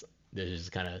 because this is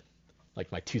kind of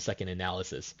like my 2-second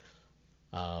analysis.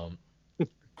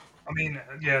 I mean,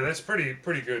 yeah, that's pretty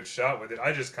good shot with it.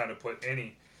 I just kind of put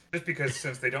any, just because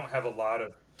since they don't have a lot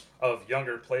of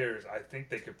younger players, I think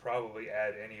they could probably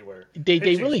add anywhere. They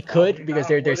Pitching's really probably could because not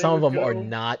where there's they some of would them are go.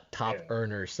 not top Yeah.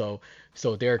 earners, so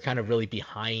they're kind of really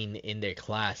behind in their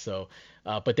class. So,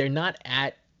 but they're not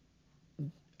at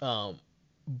um,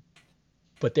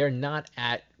 but they're not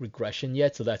at regression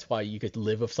yet, so that's why you could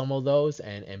live with some of those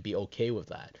and be okay with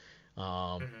that.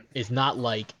 Mhm. It's not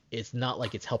like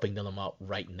it's helping them out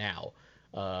right now,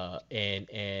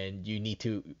 and you need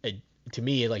to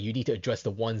me like you need to address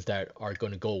the ones that are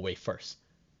going to go away first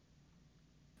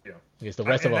Yeah. because the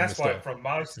rest of And them that's is why, still. from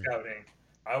my scouting,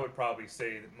 I would probably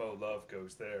say that Mo Love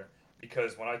goes there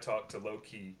because when I talked to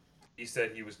Loki, he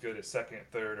said he was good at second,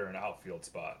 third, or an outfield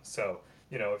spot. So,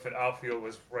 if an outfield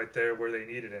was right there where they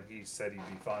needed him, he said he'd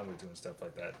be fine with doing stuff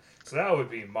like that. So that would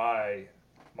be my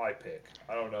pick.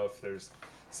 I don't know if there's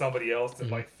somebody else that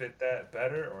Mhm. might fit that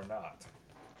better or not.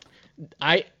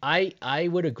 I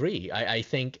would agree. I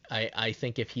think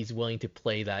if he's willing to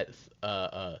play that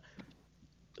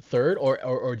third,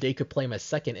 or they could play him as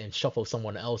second and shuffle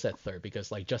someone else at third,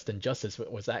 because like Justin Justice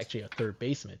was actually a third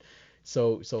baseman,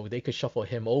 so they could shuffle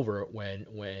him over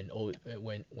when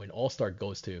All-Star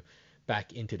goes to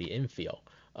back into the infield,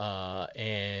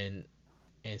 and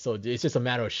so it's just a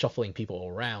matter of shuffling people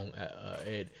around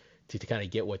to kind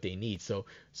of get what they need. So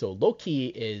Loki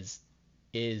is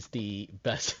the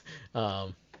best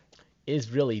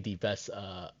is really the best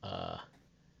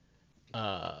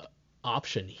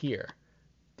option here.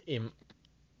 And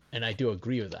I do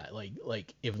agree with that.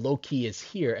 Like if Loki is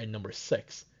here at number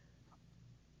 6,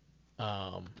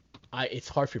 it's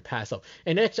hard to pass up.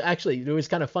 And actually, it was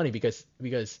kind of funny because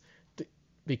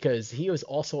he was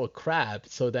also a crab.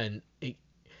 So then,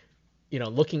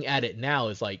 looking at it now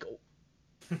is like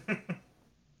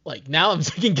now I'm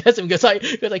second guessing because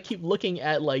I keep looking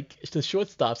at like the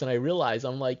shortstops and I realize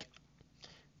I'm like,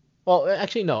 well,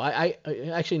 actually no, I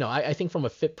think from a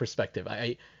fit perspective,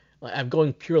 I'm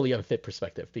going purely on fit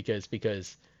perspective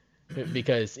because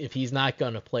if he's not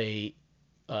gonna play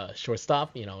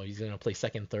shortstop, he's gonna play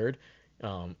second, third.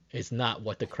 It's not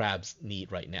what the Crabs need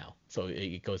right now. So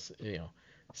it goes,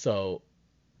 so.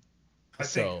 I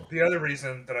think the other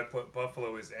reason that I put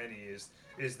Buffalo as any is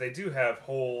they do have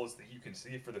holes that you can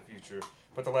see for the future,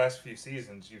 but the last few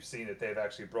seasons you've seen that they've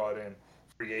actually brought in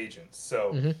free agents.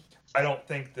 So I don't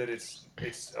think that it's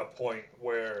a point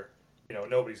where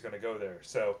nobody's going to go there.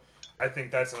 So I think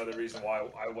that's another reason why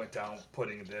I went down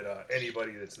putting that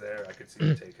anybody that's there I could see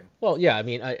them taking. Well, yeah, I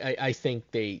mean I think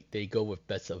they go with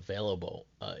best available.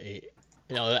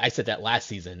 I said that last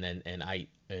season and I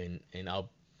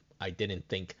didn't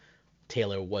think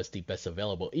Taylor was the best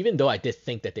available, even though I did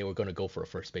think that they were going to go for a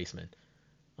first baseman.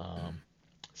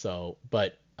 So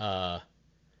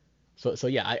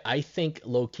yeah, I think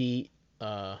Loki.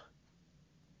 I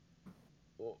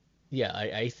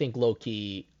think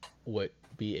Loki would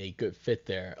be a good fit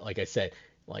there. Like I said,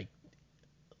 like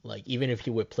even if he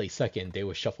would play second, they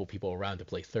would shuffle people around to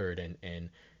play third and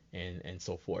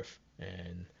so forth.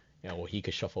 And well, he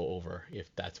could shuffle over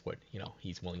if that's what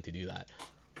he's willing to do that.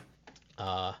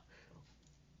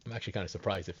 I'm actually kind of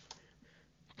surprised if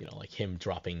like him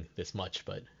dropping this much,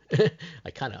 but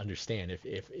I kind of understand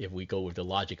if we go with the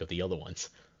logic of the other ones.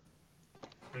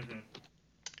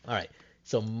 All right,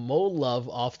 so Mo Love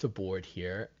off the board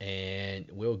here, and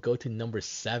we'll go to number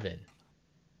 7.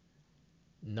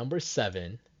 Number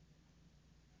 7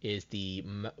 is the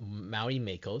Maui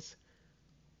Makos,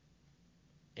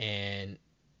 and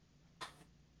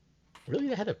really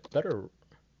they had a better.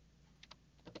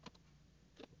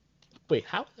 Wait,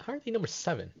 how are they number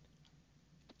 7?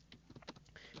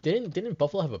 Didn't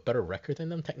Buffalo have a better record than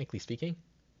them, technically speaking?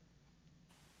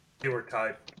 They were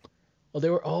tied. Oh, they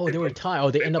were tied.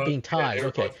 Oh, they end up being tied.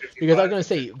 Okay, because I was gonna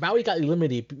say Maui got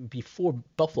eliminated before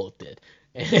Buffalo did,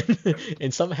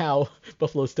 and somehow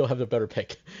Buffalo still have the better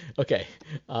pick. Okay,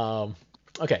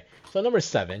 okay. So number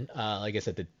 7, like I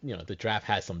said, the draft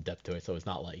has some depth to it, so it's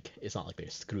not like they're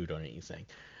screwed or anything.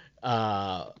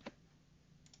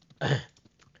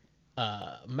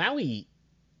 Maui,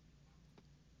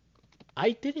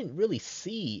 I didn't really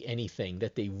see anything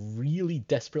that they really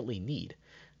desperately need.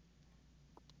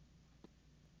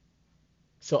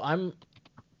 So I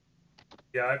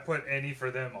put any for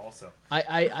them also.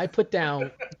 I put down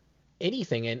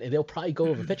anything, and they'll probably go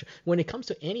with a pitcher. When it comes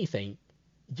to anything,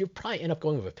 you probably end up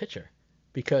going with a pitcher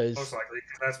because most likely,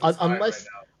 that's what's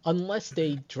unless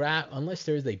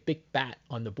there's a big bat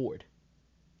on the board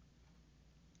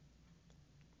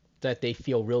that they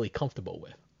feel really comfortable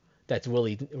with, that's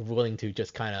really willing to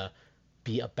just kind of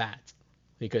be a bat,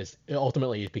 because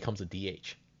ultimately it becomes a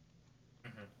DH.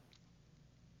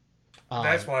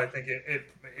 That's why I think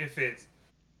if it's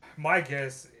my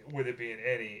guess with it being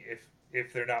any,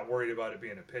 if they're not worried about it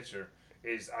being a pitcher,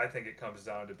 is I think it comes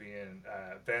down to being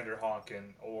Vander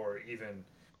Honken or even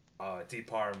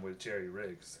Deep Arm with Jerry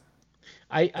Riggs.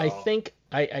 I think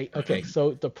okay.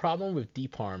 So the problem with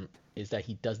Deep Arm is that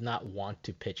he does not want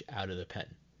to pitch out of the pen.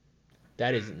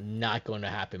 That is not going to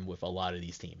happen with a lot of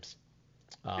these teams.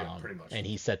 Pretty much. And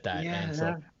he said that. Yeah,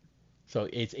 and so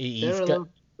he's got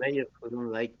players who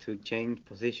don't like to change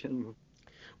position.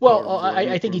 Well,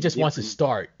 I think he just wants to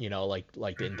start, like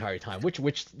the entire time.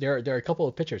 Which there are a couple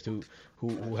of pitchers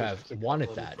who have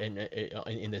wanted that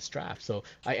in this draft. So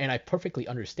I perfectly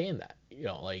understand that.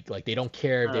 Like they don't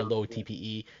care if they're low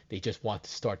TPE. They just want to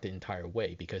start the entire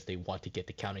way because they want to get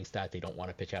the counting stat. They don't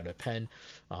want to pitch out of a pen.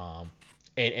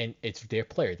 And it's their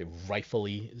player. They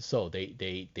rightfully so.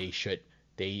 They should.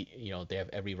 They have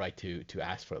every right to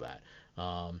ask for that.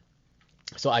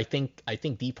 So I think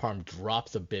Deep Arm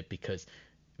drops a bit because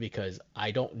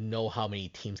I don't know how many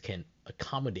teams can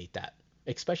accommodate that,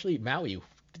 especially Maui,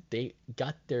 they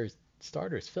got their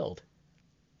starters filled.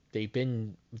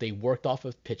 They worked off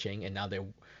of pitching, and now they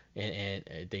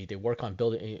worked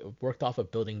off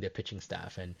of building their pitching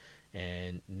staff,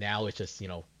 and now it's just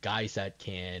guys that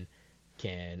can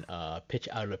pitch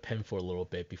out of the pen for a little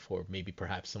bit before maybe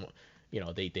perhaps some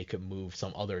they could move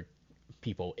some other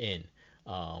people in.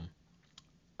 Um,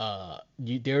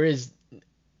 there is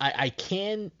I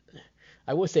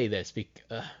will say this.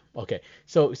 Okay,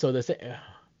 so the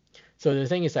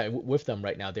thing is that with them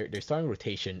right now, their starting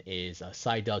rotation is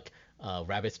Psyduck,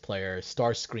 Rabbits player,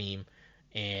 Starscream,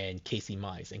 and Casey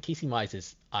Mize. And Casey Mize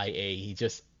is IA. He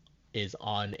just is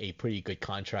on a pretty good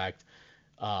contract.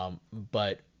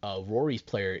 But Rory's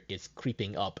player is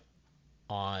creeping up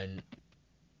on,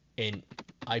 and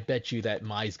I bet you that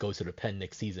Mize goes to the pen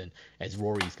next season as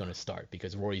Rory's going to start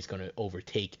because Rory's going to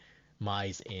overtake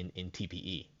Mize in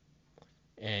TPE.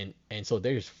 And so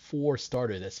there's 4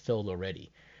 starters that's filled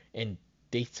already. And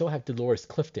they still have Dolores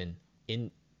Clifton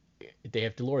who's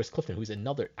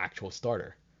another actual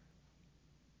starter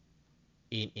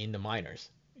in the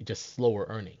minors, just slower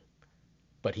earning,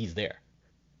 but he's there.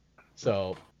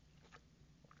 So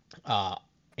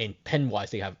and pen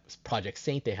wise, they have Project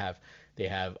Saint, they have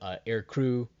Air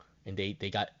Crew, and they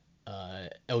got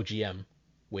LGM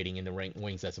waiting in the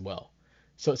wings as well.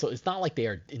 So it's not like they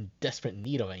are in desperate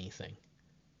need of anything.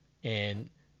 And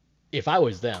if I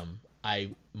was them,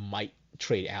 I might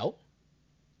trade out.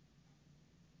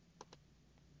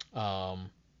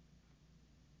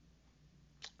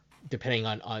 Depending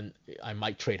on I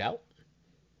might trade out.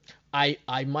 I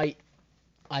might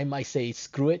say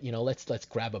screw it, let's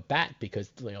grab a bat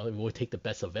because we'll take the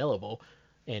best available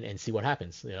and see what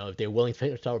happens. If they're willing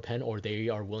to start a pen or they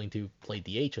are willing to play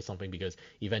DH or something because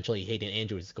eventually Hayden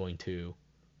Andrews is going to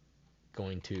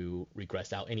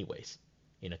regress out anyways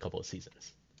in a couple of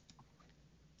seasons.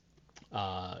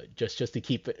 Just to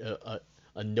keep a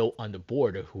note on the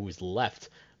board of who's left,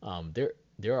 there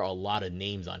are a lot of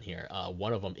names on here.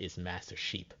 One of them is Master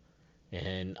Sheep,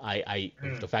 and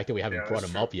the fact that we haven't brought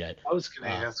him up yet. I was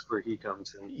gonna ask where he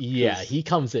comes in. Yeah, he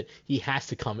comes in. He has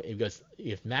to come in because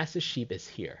if Master Sheep is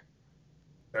here,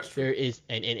 there is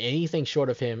and anything short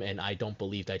of him, and I don't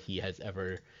believe that he has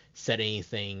ever said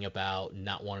anything about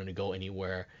not wanting to go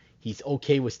anywhere. He's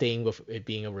okay with staying with it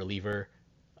being a reliever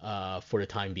for the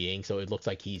time being, so it looks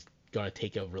like he's gonna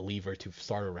take a reliever to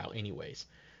start a route anyways.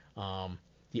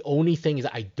 The only thing is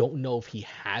I don't know if he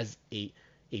has a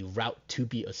route to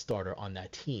be a starter on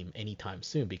that team anytime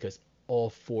soon because all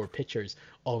 4 pitchers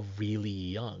are really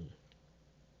young.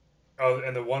 Oh,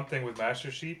 and the one thing with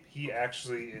Master Sheep, he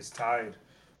actually is tied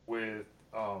with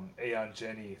Aeon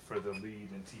Jenny for the lead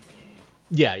in TPE.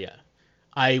 Yeah.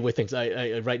 I would think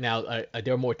so. Right now,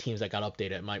 there are more teams that got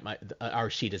updated. Our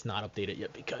sheet is not updated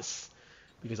yet because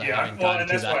I haven't gotten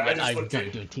to that yet. I'm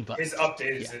doing team. His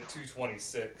update is at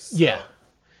 226. So. Yeah.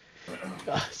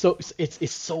 So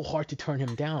it's so hard to turn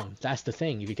him down. That's the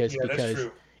thing because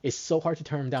it's so hard to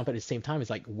turn him down, but at the same time, it's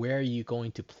like where are you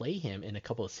going to play him in a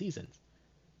couple of seasons?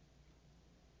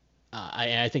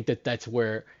 I think that's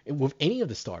where with any of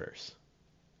the starters.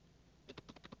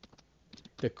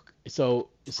 So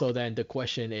then the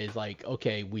question is like,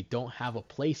 okay, we don't have a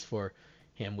place for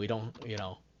him. We don't,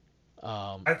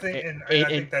 I think, I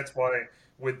think that's why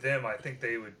with them, I think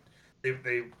they would,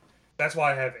 they. That's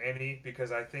why I have any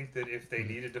because I think that if they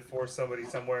needed to force somebody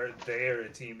somewhere, they are a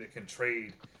team that can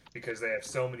trade because they have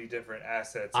so many different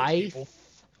assets. And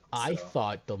I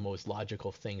thought the most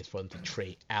logical thing is for them to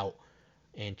trade out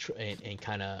and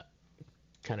kind of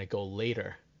go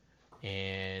later,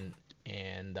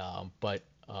 but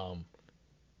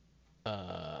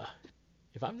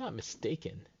if I'm not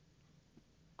mistaken,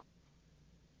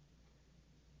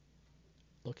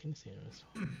 looking see.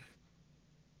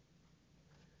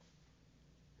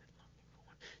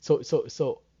 So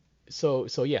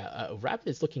yeah, Rapid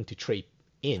is looking to trade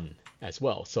in as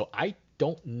well. So I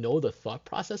don't know the thought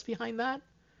process behind that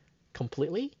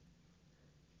completely.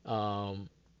 I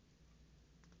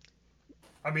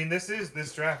mean, this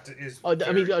draft is. Oh,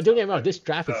 I mean, don't get me wrong. This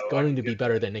draft is going to be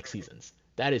better than next season's.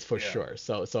 That is for sure.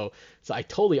 So I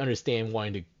totally understand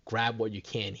wanting to grab what you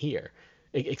can here,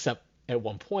 except at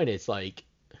one point it's like.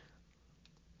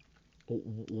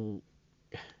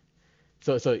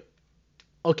 So.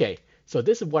 Okay, so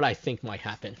this is what I think might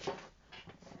happen.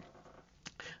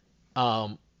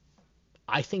 I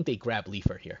think they grab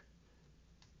Leafer here.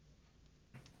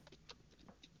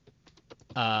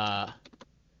 I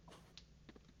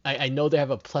know they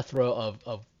have a plethora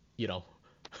of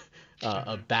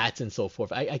of bats and so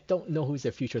forth. I don't know who's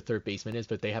their future third baseman is,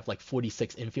 but they have like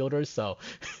 46 infielders. So,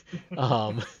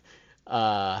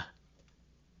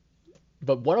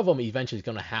 but one of them eventually is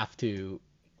gonna have to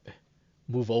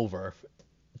move over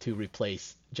to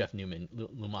replace Jeff Newman,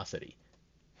 Lumosity,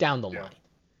 down the Yeah.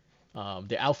 line.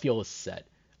 The outfield is set.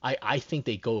 I think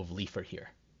they go with Leafer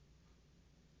here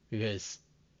because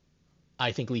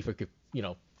I think Leafer could,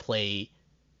 play.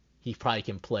 He probably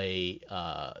can play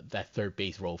that third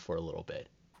base role for a little bit.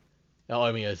 Oh,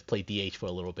 I mean, play DH for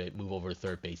a little bit, move over to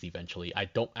third base eventually. I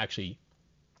don't actually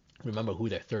remember who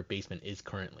their third baseman is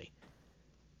currently.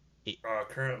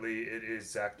 Currently, it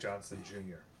is Zach Johnson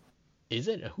Jr. Is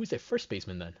it? Who's their first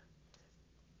baseman then?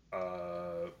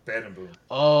 Bad Boom.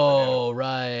 Oh,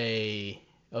 right.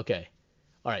 Okay.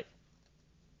 All right.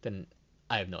 Then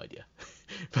I have no idea.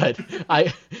 But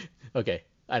okay.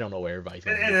 I don't know where everybody's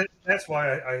going. And that's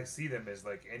why I see them as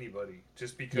like anybody,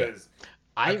 just because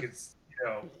I could,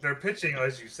 their pitching,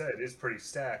 as you said, is pretty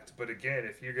stacked. But again,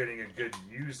 if you're getting a good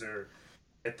user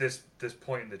at this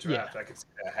point in the draft, I could see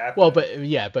that happening. Well,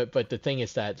 but the thing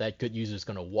is that good user is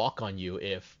going to walk on you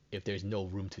if there's no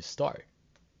room to start,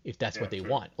 if that's what they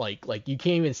want. Like you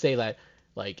can't even say that,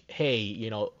 like,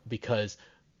 hey, because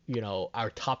our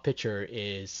top pitcher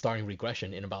is starting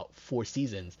regression in about 4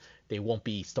 seasons, they won't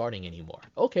be starting anymore.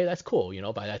 Okay, that's cool.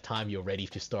 By that time you're ready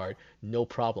to start, no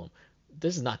problem.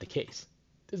 This is not the case.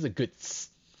 This is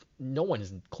no one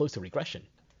is close to regression.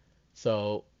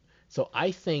 So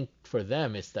I think for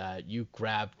them is that you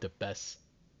grab the best.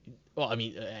 Well, I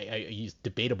mean, I use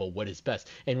debatable what is best.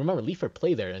 And remember, Leafer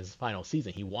played there in his final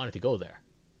season. He wanted to go there.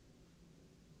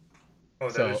 Oh,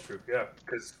 that is true. Yeah,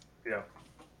 because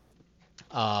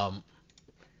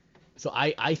So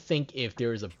I think if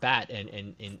there is a bat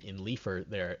in Leafer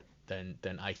there,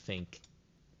 then I think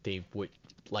they would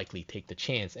likely take the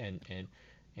chance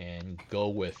and go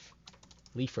with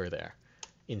Leafer there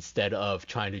instead of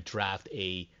trying to draft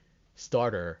a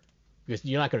starter, because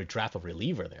you're not going to draft a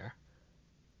reliever there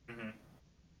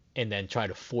and then try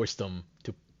to force them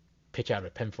to pitch out of the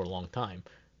pen for a long time.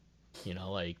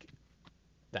 Like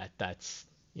that's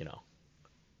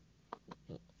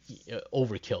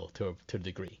overkill to a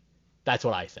degree. That's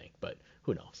what I think, but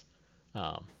who knows?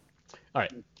 All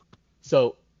right.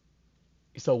 So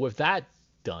with that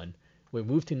done, we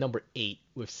move to number 8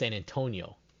 with San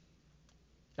Antonio.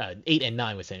 8 and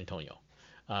 9 with San Antonio.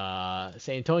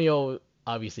 San Antonio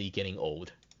obviously getting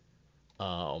old.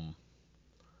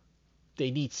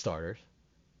 They need starters.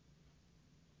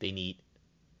 They need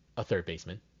a third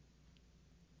baseman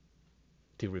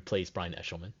to replace Brian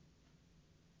Eshelman.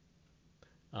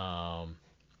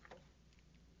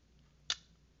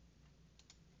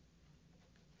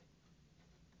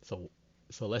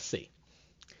 So let's see.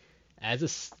 As a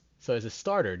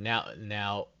starter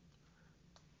now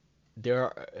there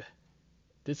are.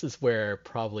 This is where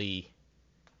probably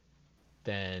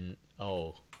then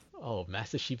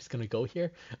Master Sheep's gonna go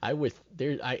here. I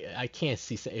can't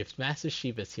see if Master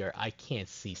Sheep is here. I can't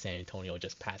see San Antonio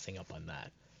just passing up on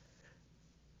that.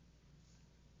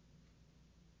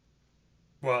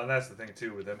 Well, and that's the thing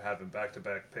too with them having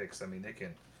back-to-back picks. I mean, they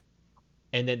can.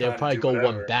 And then they'll probably go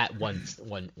one bat, one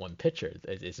pitcher.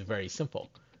 It's very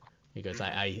simple, because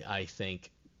I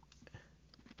think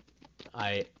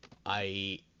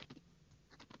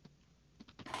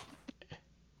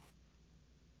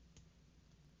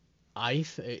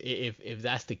if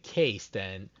that's the case,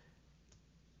 then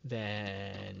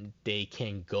they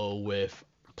can go with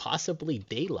possibly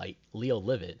Daylight, Leo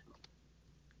Livid,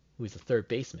 who's the third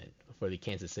baseman for the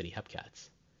Kansas City Hepcats.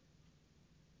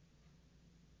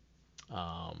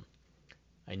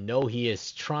 I know he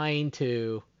is trying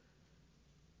to.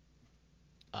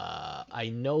 I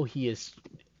know he's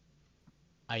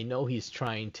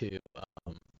trying to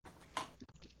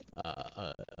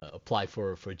apply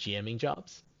for GMing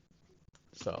jobs.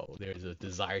 So there's a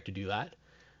desire to do that.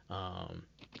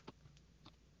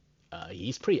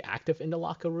 He's pretty active in the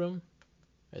locker room,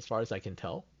 as far as I can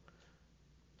tell.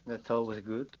 That's always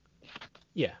good.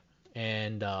 Yeah,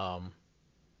 and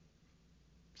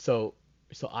so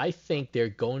I think they're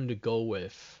going to go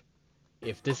with,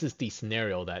 if this is the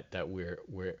scenario that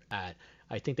we're at,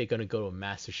 I think they're going to go to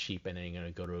Master Sheep and then they're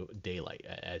going to go to Daylight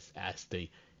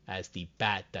as the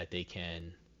bat that they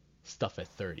can stuff at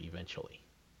third eventually.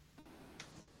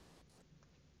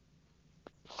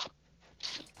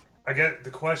 I get the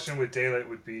question with Daylight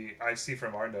would be, I see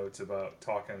from our notes about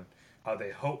talking how they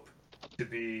hope to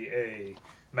be a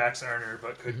max earner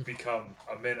but could become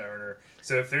a min earner.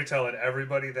 So if they're telling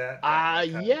everybody that,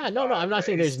 I'm not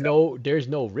saying there's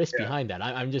no risk behind that.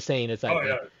 I'm just saying it's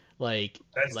like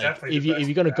if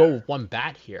you're gonna go with one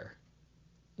bat here.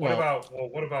 What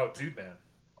about Dude Man?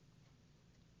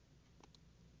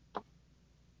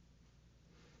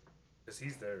 Because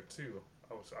he's there too.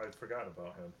 I forgot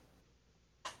about him.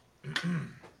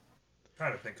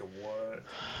 Trying to think of what.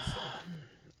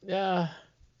 Yeah.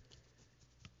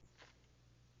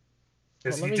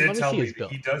 Well, Because he let did me tell see me his that build.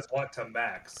 he does want to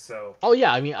max. So Oh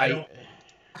yeah, I mean I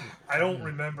don't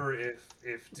remember if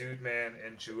Dude Man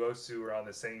and Juosu are on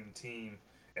the same team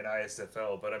in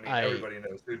ISFL, but I mean everybody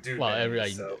knows who Dude well, Man is.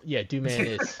 everybody, So yeah, Dooman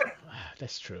is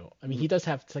that's true. I mean, he does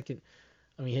have second.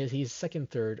 I mean, he's second,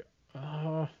 third.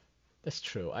 That's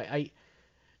true. I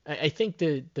think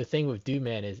the thing with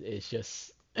Dooman is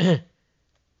just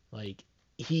like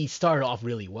he started off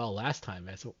really well last time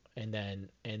and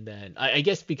then I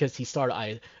guess because he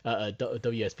started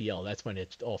WSBL, that's when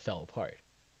it all fell apart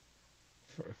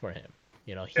for him,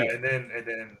 yeah, here. But yeah, then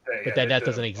they that did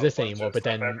doesn't a exist bunch anymore. of But stuff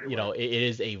then, everywhere. it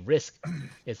is a risk.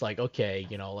 It's like, okay,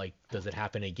 like, does it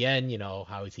happen again?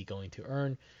 How is he going to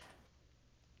earn?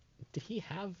 Did he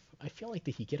have, I feel like,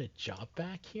 did he get a job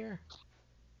back here?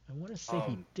 I want to say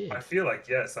he I did. feel like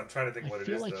yes. I'm trying to think I what it feel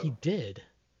is like though. he did.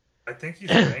 I think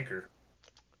he's a banker,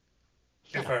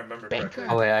 He got if a I remember correctly. banker?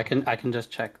 Oh wait, I can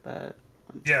just check that.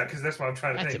 Yeah, because that's what I'm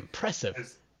trying to That's think. impressive.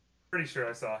 'Cause pretty sure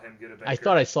I saw him get a I banker.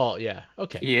 thought I saw, yeah.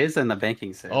 Okay. He is in the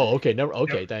banking sector. Oh, okay. Never.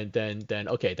 Okay. Yep. Then.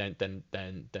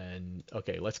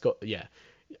 Okay. Let's go. Yeah.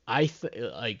 Like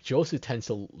Josu tends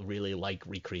to really like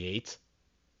recreate.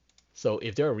 So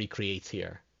if there are recreates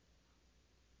here,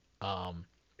 um,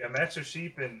 Yeah, Master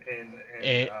Sheep and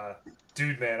and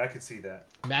Dude Man, I could see that.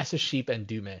 Master Sheep and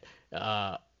Dooman,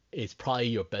 is probably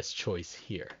your best choice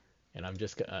here. And I'm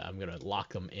gonna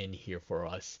lock them in here for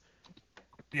us.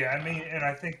 Yeah, I mean, and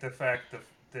I think the fact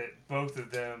that both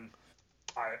of them,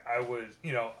 I would,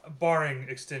 barring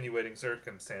extenuating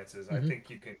circumstances, I Mm-hmm. think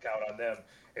you can count on them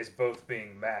as both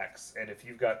being max. And if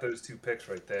you've got those two picks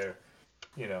right there,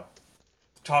 you know,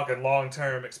 talking long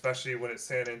term, especially when it's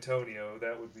San Antonio,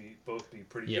 that would be both be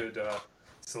pretty Yeah. good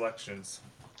selections.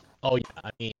 Oh yeah. I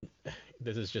mean,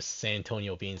 this is just San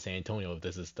Antonio being San Antonio.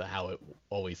 This is how it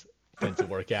always tends to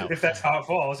work out. If that's how it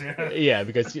falls, yeah. Yeah,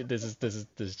 because this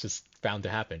is just bound to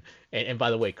happen. And by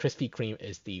the way, Krispy Kreme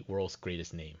is the world's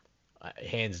greatest name,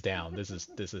 hands down. This is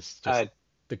just I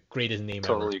the greatest name ever.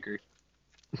 totally agree.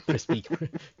 Krispy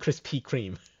Krispy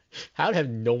Kreme. How have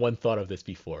no one thought of this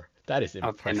before? That is Okay,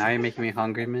 impressive. now you're making me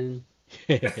hungry, man.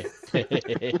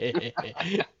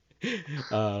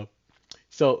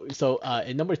 So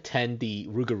at number 10, the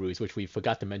Rougarous, which we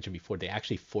forgot to mention before, they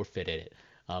actually forfeited it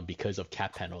because of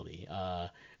cap penalty.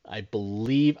 I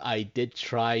believe I did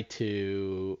try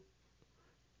to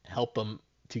help them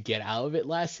to get out of it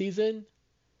last season.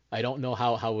 I don't know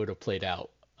how it would have played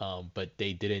out, but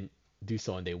they didn't do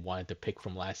so, and they wanted to pick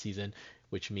from last season,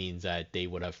 which means that they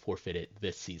would have forfeited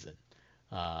this season.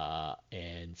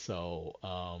 And so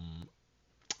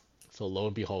lo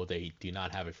and behold, they do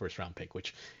not have a first round pick,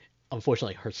 which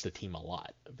unfortunately hurts the team a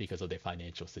lot because of their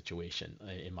financial situation,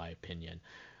 in my opinion.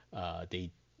 They,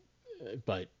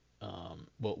 but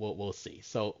we'll see.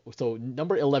 So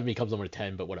number 11 becomes number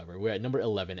 10, but whatever. We're at number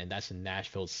 11, and that's the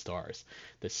Nashville Stars.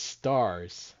 The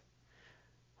Stars.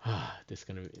 This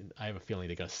gonna. I have a feeling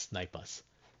they're gonna snipe us.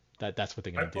 That's what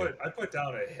they're gonna do. I put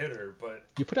down a hitter, but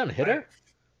You put down a hitter?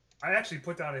 I actually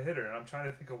put down a hitter, and I'm trying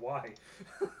to think of why.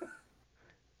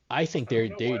 I think I don't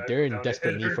know why I they're put in down a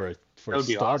desperate need hitter. for That a would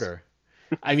be starter.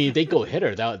 I mean, if they go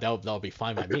hitter, that'll be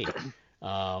fine by me.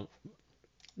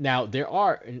 Now there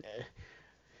are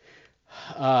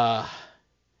uh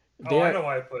Oh, I there know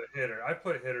why I put hitter. I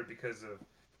put hitter because of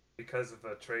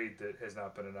a trade that has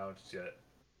not been announced yet.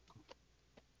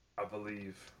 I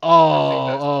believe. I think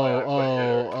that's why I put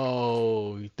hitter.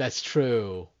 that's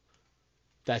true.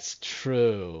 That's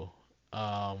true.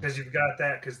 Because you've got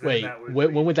that. Because then Wait, that would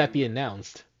when lead would that to. be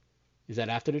announced? Is that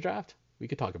after the draft? We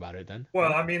could talk about it then, Well,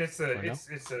 right? I mean, it's a Or no?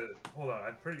 it's a. Hold on,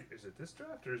 I'm pretty. Is it this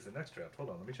draft or is it next draft? Hold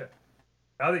on, let me check.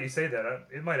 Now that you say that,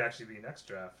 it might actually be next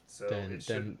draft. So Then it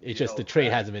then shouldn't it's be just the held trade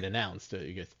back. hasn't been announced.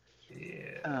 You guess.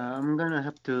 Yeah. I'm gonna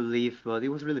have to leave, but it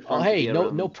was really Oh fun to hey, be no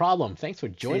around. problem. Thanks for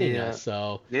joining See ya. us.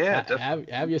 So Yeah,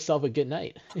 have yourself a good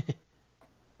night.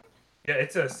 Yeah,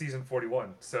 it's a season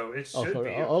 41, so it should be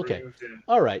Okay. approved in.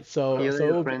 All right. See So you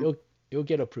later, friend. you'll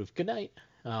get approved. Good night.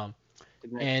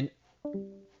 Good night. And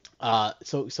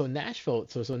so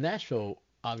Nashville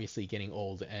obviously getting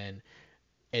old, and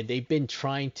they've been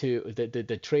trying to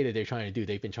the trade that they're trying to do,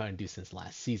 they've been trying to do since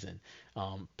last season,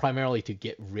 primarily to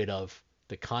get rid of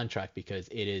the contract because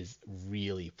it is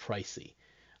really pricey.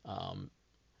 Um,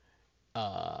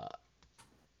 uh,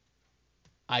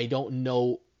 I don't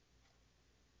know.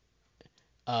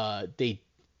 They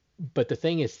But the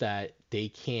thing is that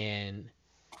they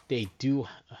do,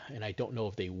 and I don't know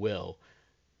if they will,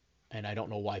 and I don't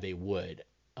know why they would.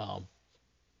 Um,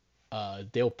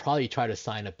 they'll probably try to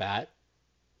sign a bat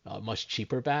a much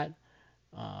cheaper bat.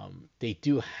 They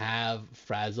do have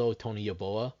Frazo Tony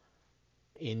Yeboah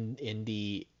in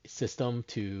the system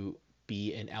to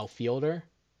be an outfielder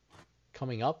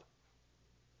coming up.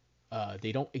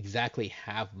 They don't exactly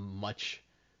have much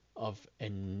of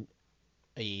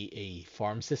a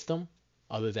farm system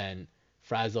other than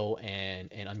Frazzle and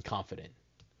Unconfident,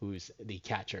 who's the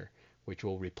catcher, which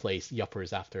will replace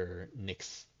Yuppers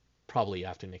probably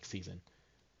after next season.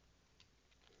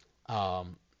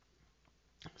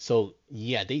 So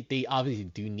yeah, they obviously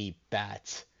do need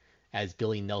bats, as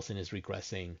Billy Nelson is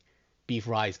regressing, Beef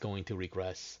Rye is going to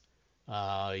regress.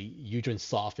 Eugene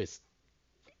Soft is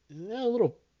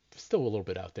still a little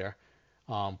bit out there.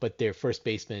 But their first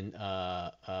baseman,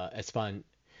 Espan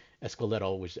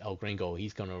Escoleto, which is El Gringo,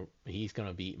 he's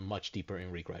gonna be much deeper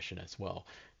in regression as well.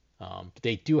 But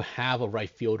they do have a right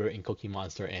fielder in Cookie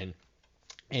Monster and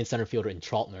center fielder in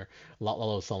Traltner,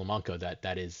 Lalo Salamanca,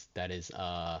 that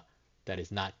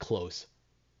is not close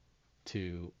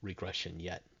to regression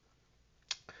yet.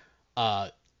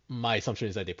 My assumption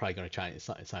is that they're probably gonna try and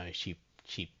sign a cheap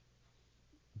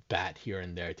bat here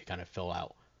and there to kind of fill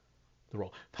out the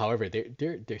role. However,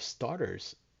 their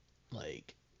starters,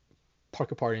 like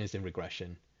Parker Parton, is in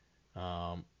regression.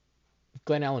 Glenn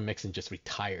Allen Mixon just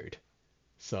retired,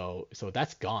 so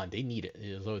that's gone. They need it.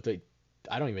 So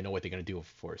I don't even know what they're gonna do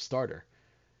for a starter.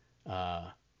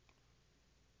 I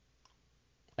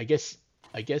guess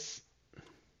I guess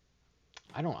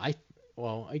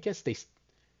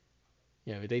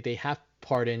they they have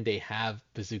Pardon, they have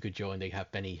Bazooka Joe, and they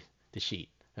have Benny the Sheet,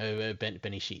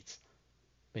 Benny Sheets,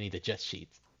 Benny the Jet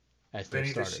Sheets as their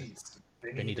Benny starters. The Sheets.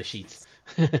 Benny the Sheets.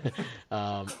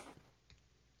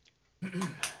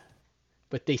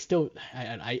 But they still,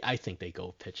 I think they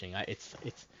go pitching. It's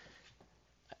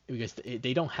because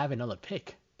they don't have another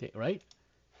pick, right?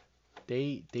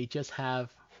 They just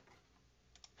have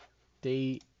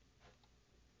they.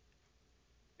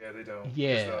 Yeah, they don't.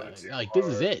 Yeah, like this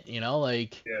is it,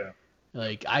 like Yeah.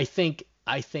 like I think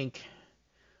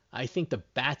the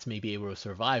bats may be able to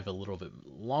survive a little bit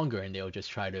longer, and they'll just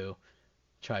try to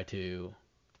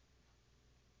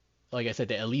like I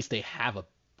said, at least they have a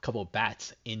couple of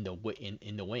bats in the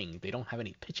wing. They don't have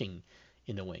any pitching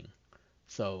in the wing,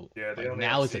 so Yeah, they like only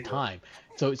now have is the Siegel. time.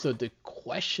 So the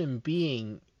question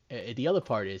being, the other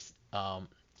part is,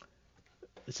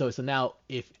 so now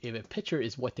if a pitcher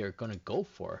is what they're gonna go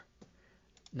for,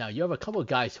 now you have a couple of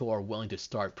guys who are willing to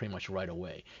start pretty much right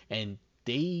away, and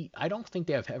I don't think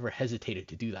they have ever hesitated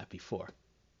to do that before.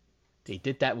 They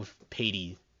did that with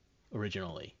Patey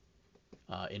originally,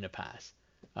 in the past.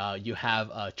 You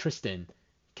have Tristan,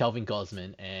 Kelvin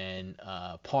Guzman, and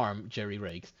Parm, Jerry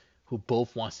Riggs, who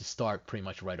both wants to start pretty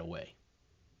much right away.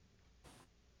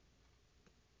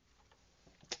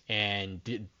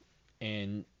 And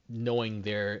knowing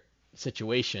their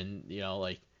situation,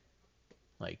 like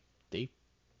they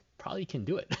probably can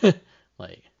do it.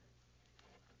 like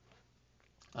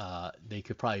they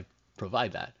could probably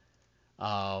provide that.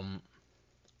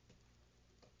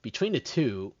 Between the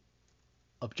two,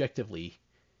 objectively,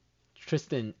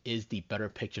 Tristan is the better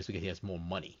pick just because he has more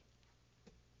money.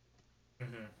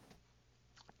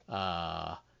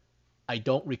 I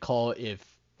don't recall if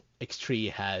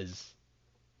Xtree has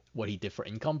what he did for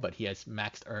income, but he has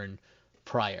maxed earn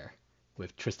prior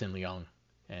with Tristan Leung.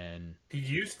 And he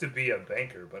used to be a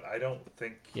banker, but I don't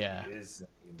think he Yeah. is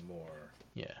anymore.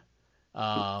 yeah,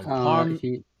 He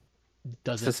he's a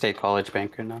doesn't. state college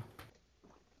banker now.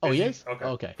 Oh, Is he he? is? Okay.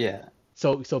 Okay. Yeah.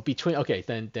 So between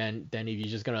then if you're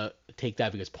just gonna take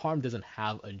that, because Parm doesn't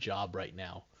have a job right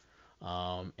now,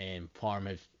 and Parm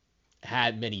have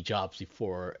had many jobs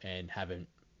before and haven't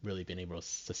really been able to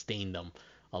sustain them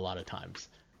a lot of times.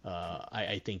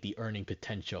 I think the earning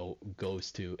potential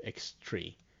goes to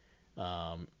X3.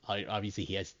 Obviously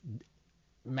he has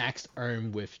maxed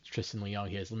earn with Tristan Leung.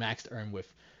 He has maxed earn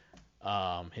with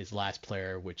his last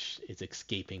player, which is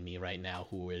escaping me right now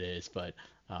who it is, but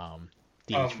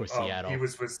DH for Seattle. He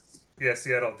was with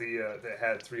Seattle. That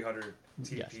had 300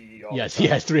 TPE. All Yes, the he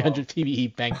time. has 300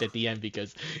 TPE banked at the end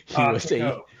because he was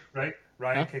Kakao, right?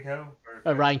 Ryan Huh?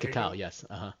 Kakao? Ryan Kakao, yes.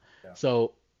 Yeah.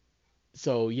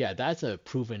 So yeah, that's a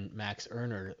proven max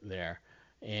earner there,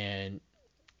 and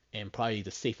probably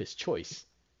the safest choice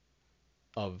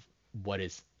of what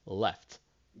is left.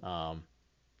 I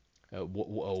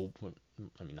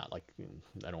mean, not like,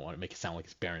 I don't want to make it sound like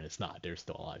it's barren. It's not. There's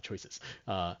still a lot of choices.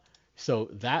 So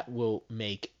that will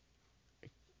make.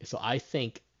 So I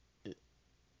think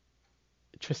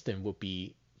Tristan would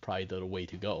be probably the way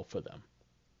to go for them.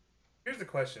 Here's the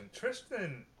question: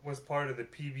 Tristan was part of the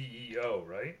PBEO,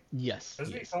 right? Yes.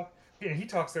 Doesn't Yes. he talk? Yeah, he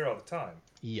talks there all the time.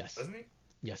 Yes. Doesn't he?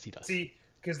 Yes, he does. See,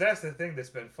 Because that's the thing that's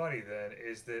been funny then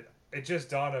is that it just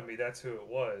dawned on me that's who it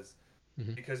was.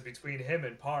 Mhm. Because between him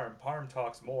and Parm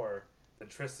talks more than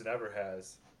Tristan ever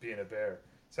has being a Bear.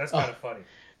 So that's kind of funny.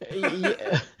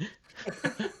 Yeah.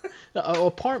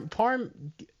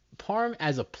 Parm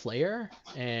as a player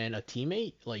and a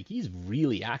teammate, like he's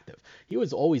really active. He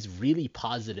was always really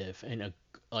positive and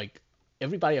like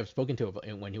everybody I've spoken to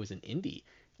when he was in Indy,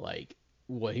 like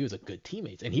well, he was a good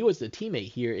teammate, and he was the teammate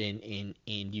here in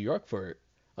New York for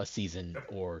a season Yep.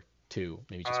 or two,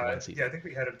 maybe just one season. Yeah, I think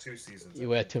we had him 2 seasons.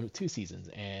 We had him 2 seasons,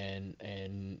 and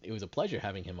it was a pleasure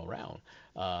having him around.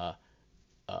 Uh,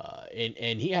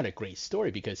 and he had a great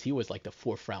story because he was like the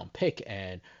fourth round pick,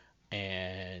 and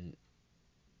and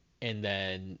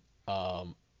then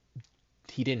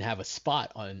he didn't have a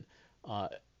spot uh,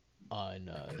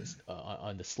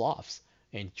 on the Sloths,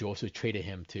 and Joseph traded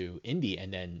him to Indy,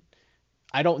 and then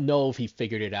I don't know if he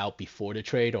figured it out before the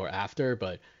trade or after,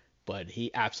 but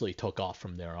he absolutely took off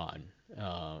from there on,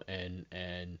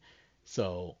 and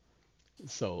so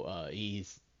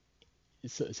he's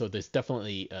so there's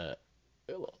definitely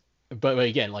but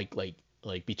again like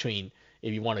between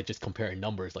if you want to just compare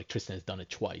numbers, like Tristan has done it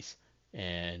twice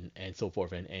and so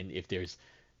forth, and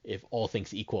if all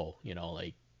things equal,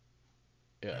 like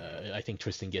I think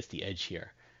Tristan gets the edge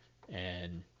here,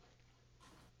 and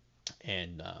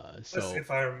Plus,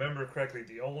 if I remember correctly,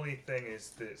 the only thing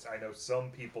is this: I know some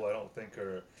people I don't think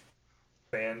are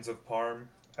fans of Parm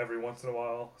every once in a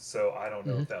while, so I don't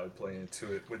know if that would play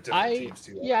into it with different teams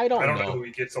too. Yeah, I don't know. I don't know who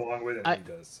he gets along with and who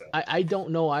he does. So. I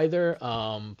don't know either.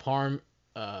 Parm,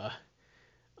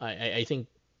 I think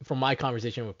from my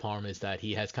conversation with Parm is that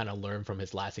he has kind of learned from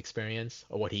his last experience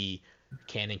of what he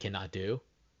can and cannot do,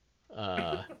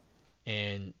 uh,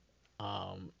 and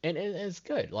and it's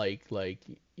good. Like like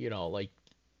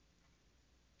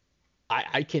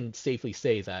I can safely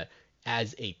say that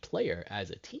as a player,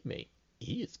 as a teammate,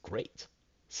 he is great.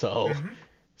 So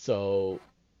so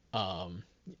um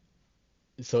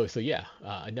so yeah,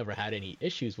 I never had any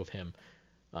issues with him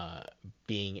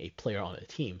being a player on a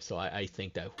team. So I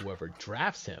think that whoever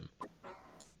drafts him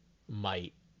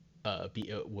might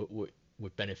be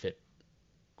would benefit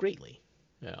greatly,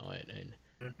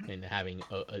 and having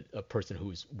a person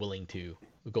who's willing to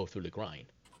go through the grind.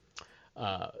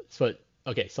 So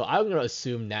okay, so I'm gonna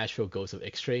assume Nashville goes with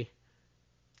X-Ray,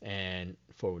 and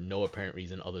for no apparent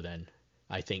reason other than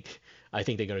I think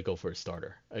they're gonna go for a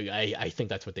starter. I think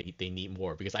that's what they need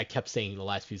more, because I kept saying the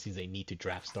last few seasons they need to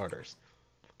draft starters.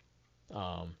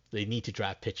 They need to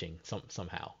draft pitching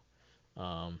somehow.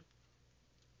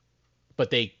 But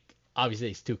they obviously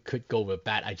they still could go with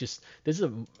bat. This is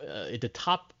the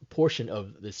top portion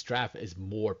of this draft is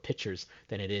more pitchers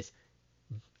than it is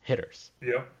hitters.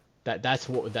 Yeah. That's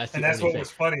the only what thing.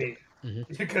 was funny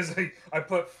because I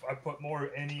put more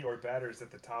any or batters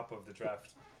at the top of the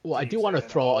draft. Well, I do want to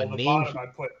throw a name. Bottom, I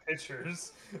put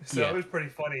pitchers, so it was pretty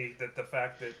funny that the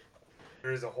fact that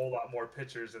there's a whole lot more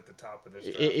pitchers at the top of this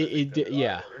draft.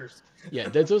 Yeah.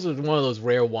 Those are one of those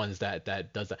rare ones that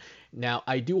does that. Now,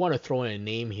 I do want to throw in a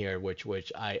name here, which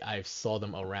I saw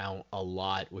them around a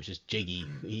lot, which is Jiggy.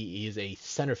 He is a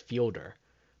center fielder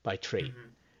by trade.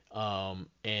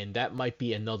 And that might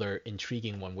be another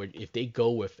intriguing one where if they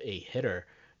go with a hitter,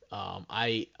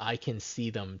 I can see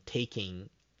them taking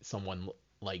someone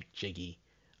like Jiggy,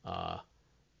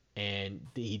 and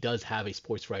he does have a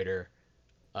sports writer,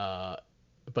 but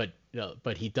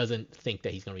he doesn't think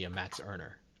that he's going to be a max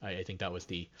earner. I think that was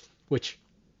which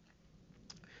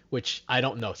I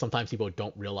don't know. Sometimes people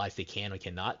don't realize they can or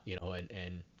cannot,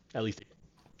 and at least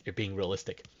they're being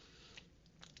realistic.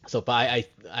 So, but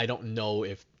I don't know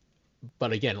if.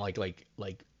 But again, like you're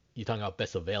talking about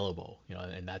best available,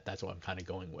 and that's what I'm kind of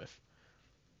going with.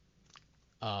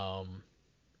 That's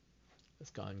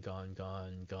gone.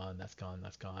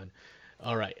 That's gone.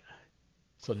 All right.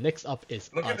 So next up is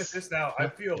looking at this now. I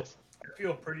feel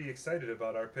pretty excited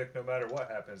about our pick, no matter what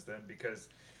happens then, because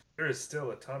there is still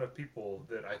a ton of people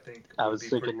that I think I was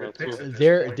thinking that too.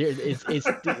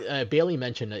 Bailey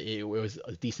mentioned that it was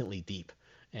decently deep,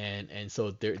 and so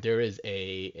there is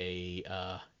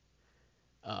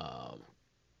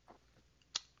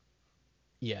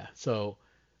yeah, so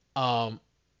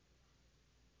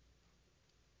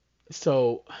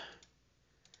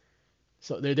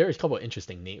there's a couple of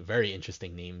very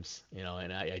interesting names,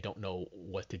 and I don't know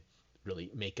what to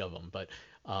really make of them, but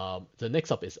the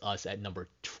next up is us at number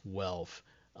 12.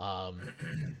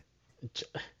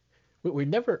 We're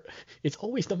never, it's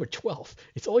always number 12.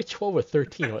 It's always 12 or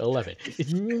 13 or 11.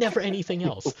 It's never anything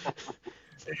else.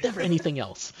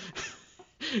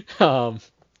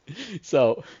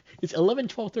 So it's 11,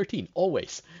 12, 13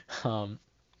 always.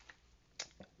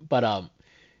 But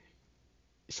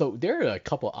so there are a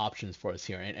couple options for us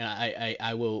here, and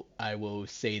I will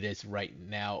say this right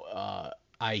now.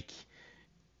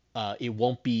 It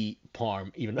won't be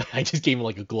Parm, even though I just gave him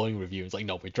like a glowing review. It's like,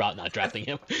 no, we're not drafting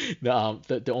him.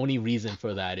 The only reason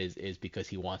for that is because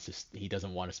he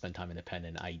doesn't want to spend time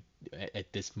independent.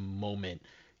 At this moment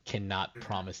cannot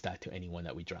promise that to anyone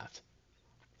that we draft.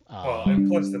 Well, and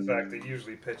plus the fact that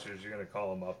usually pitchers you're going to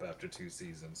call them up after 2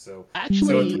 seasons. So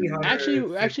Actually,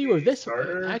 so actually with this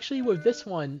starter,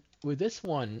 one,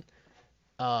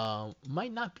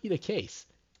 might not be the case.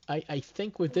 I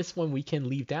think with this one we can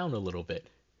leave down a little bit.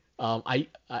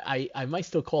 I might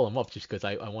still call him up just because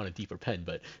I want a deeper pen,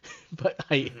 but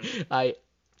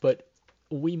but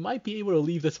we might be able to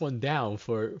leave this one down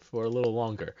for a little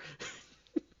longer.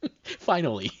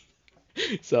 Finally.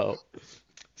 So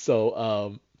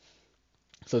so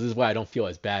this is why I don't feel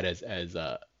as bad as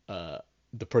the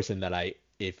person that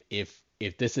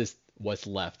if this is what's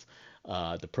left,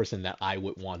 the person that I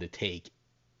would want to take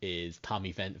is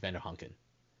Tommy Vanderhonken.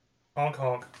 honk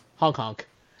honk. Honk honk.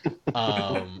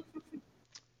 Um,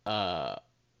 uh,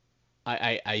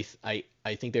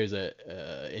 I think there's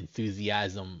a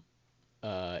enthusiasm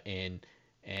and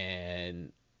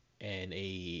and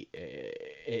the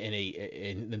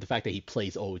fact that he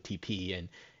plays OOTP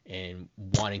and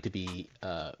wanting to be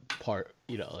part,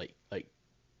 like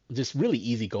just really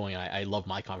easygoing. I love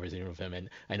my conversation with him, and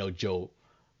I know Joe,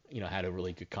 had a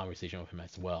really good conversation with him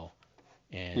as well.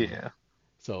 And Yeah.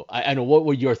 so I know, what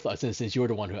were your thoughts, since you're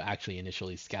the one who actually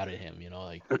initially scouted him,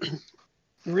 like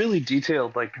Really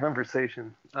detailed like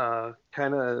conversation.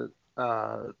 Kind of.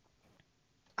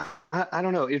 I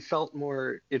don't know. It felt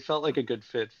like a good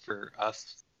fit for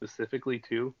us specifically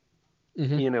too.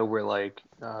 Mhm. Where like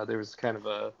there was kind of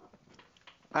a,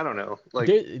 I don't know, like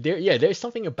there's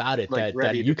something about it like that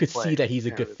ready you to could see play that he's a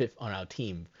kind good of. fit on our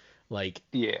team. Like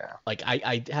Yeah.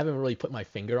 I haven't really put my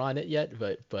finger on it yet,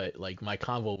 but like my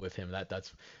convo with him,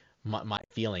 that's my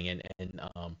feeling. And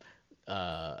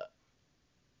uh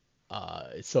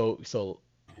so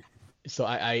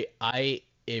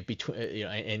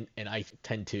between, and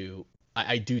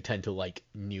I do tend to like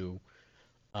new,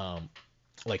 um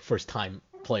like first time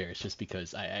players, just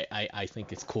because I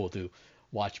think it's cool to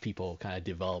watch people kind of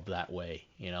develop that way,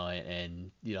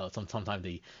 and sometimes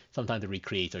the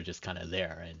recreates are just kind of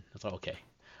there, and it's like, okay,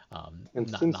 And not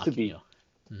seems to knocking, be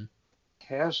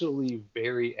casually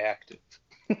very active.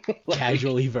 Like,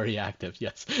 casually very active.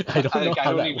 Yes, I don't know I how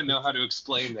don't that even know works. how to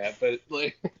explain that, but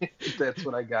like that's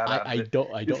what I got I out of I it.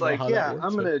 don't I It's don't know like, how that yeah, works,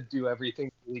 I'm but gonna do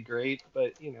everything really great,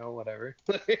 but whatever.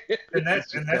 And It's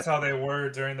that's just how they were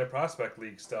during the prospect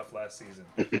league stuff last season.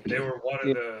 They were one of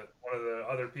yeah, the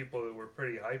other people that were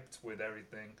pretty hyped with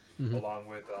everything, Mhm. along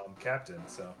with Captain.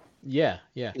 So Yeah,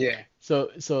 yeah. yeah.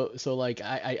 So like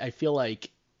I feel like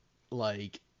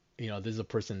this is a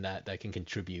person that can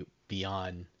contribute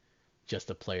beyond just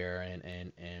a player,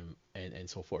 and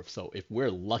so forth. So if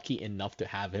we're lucky enough to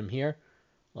have him here,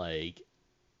 like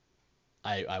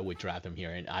I would draft him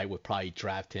here, and I would probably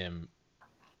draft him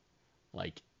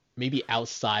like maybe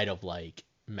outside of like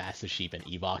Master Sheep and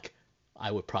Evok.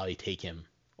 I would probably take him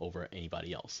over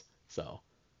anybody else. So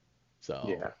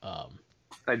Yeah.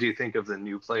 I do think of the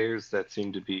new players that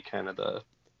seem to be kind of the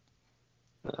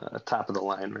top of the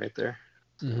line right there.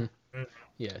 mhm. mm.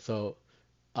 Yeah. So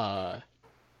uh,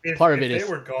 if part of it they is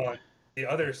were gone, the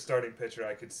other starting pitcher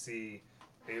I could see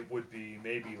it would be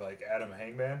maybe like Adam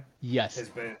Hangman. yes. Has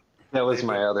been That was they've my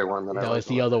been other one that I That was like a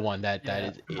the lot. other one that Yeah,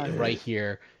 is I right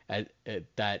here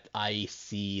that I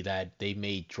see that they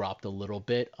may dropped a little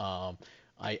bit.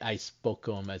 I spoke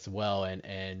to him as well,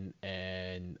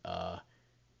 and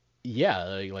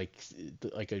yeah,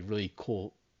 like a really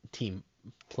cool team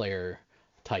player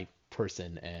type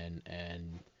person,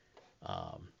 and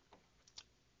um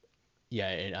yeah,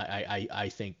 and I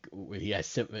think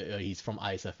he's from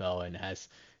ISFL and has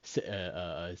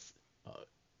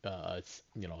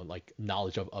like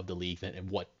knowledge of the league, and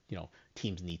what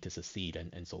teams need to succeed,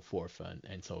 and so forth,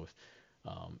 and so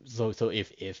so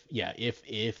if yeah,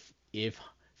 if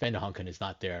Vanderhunken is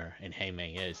not there and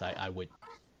Hangman is, I would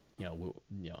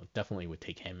definitely would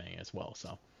take Hangman as well.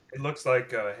 So it looks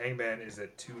like Hangman is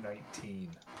at 219.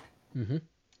 hmm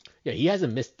yeah, he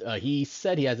hasn't missed. He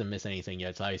said he hasn't missed anything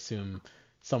yet, so I assume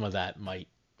some of that might.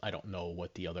 I don't know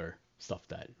what the other stuff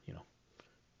that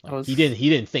I like he was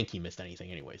didn't think he missed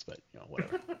anything anyways, but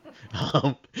whatever.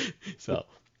 um, so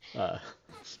uh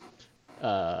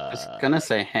I was uh gonna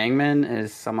say Hangman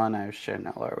is someone I've shared an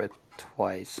LR with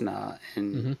twice now,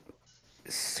 and mhm,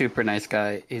 super nice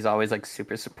guy. He's always like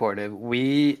super supportive.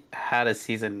 We had a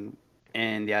season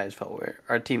in the ISFL where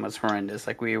our team was horrendous.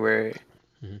 Like we were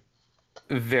mhm.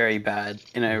 very bad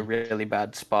in a really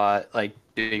bad spot, like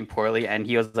doing poorly, and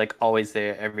he was like always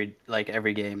there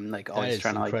every game, like That always is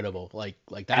trying to incredible. Like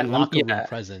that and locker room yeah,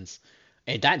 presence,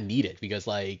 and that needed because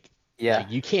yeah,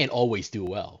 you can't always do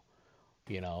well,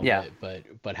 you know. yeah.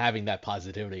 But having that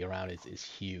positivity around is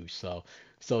huge. So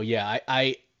yeah,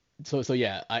 so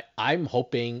yeah, I'm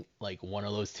hoping like one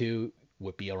of those two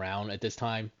would be around at this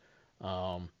time,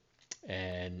 um,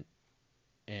 and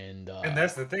and And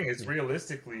that's the thing is yeah.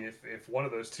 realistically, if one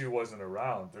of those two wasn't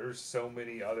around, there's so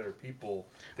many other people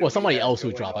Well, that we somebody have else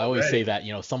will going drop. I always say already. that,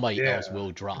 you know, somebody else Yeah.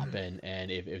 will drop,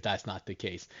 and if that's not the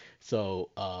case, so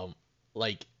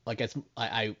like as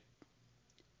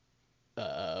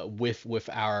with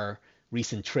our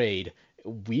recent trade,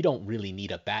 we don't really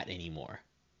need a bat anymore,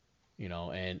 you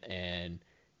know, and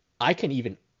I can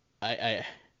even I I,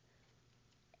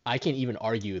 I can even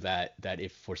argue that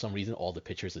if for some reason all the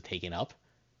pitchers are taken up,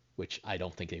 which I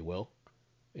don't think they will,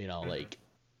 you know, Mhm. like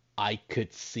I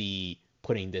could see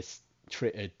putting this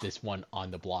one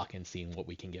on the block and seeing what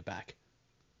we can get back,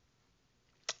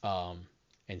 um,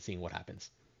 and seeing what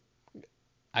happens.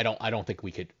 I don't think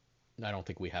we could. I don't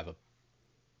think we have a.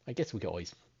 I guess we could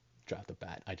always draft a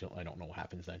bat. I don't know what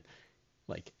happens then.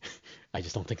 Like, I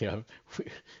just don't think we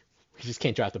just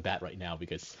can't draft a bat right now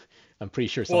because I'm pretty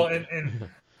sure Well, some. and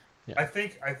Yeah. I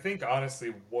think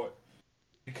honestly, what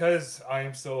because I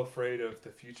am so afraid of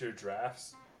the future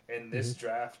drafts, and Hmm. this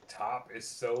draft top is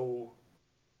so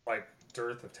like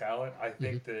dearth of talent. I Hmm.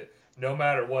 think that no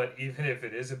matter what, even if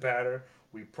it is a batter,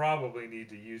 we probably need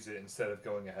to use it instead of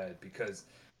going ahead because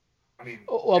I mean,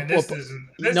 Well, and well, this no,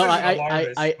 isn't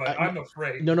alarmist, but I'm no,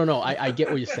 afraid. no, no. I get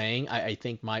what you're saying. I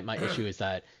think my issue is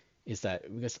that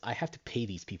because I have to pay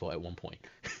these people at one point,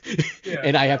 Yeah,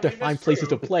 and I have I to mean that's find places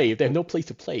to true. play. If they have no place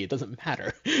to play, it doesn't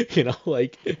matter, you know.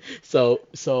 Like,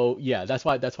 so yeah, that's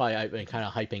why I've been kind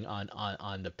of hyping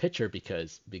on the pitcher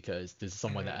because this is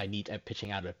someone that I need at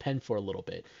pitching out of the pen for a little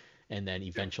bit, and then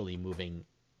Yep. eventually moving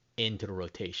into the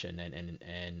rotation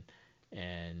and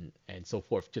so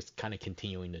forth, just kind of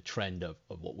continuing the trend of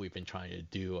what we've been trying to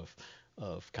do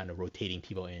of kind of rotating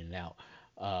people in and out.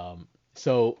 Um,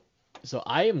 so so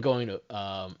I am going to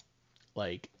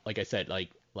like I said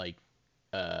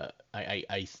uh, I I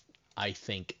I I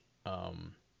think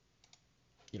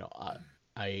you know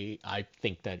I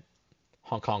think that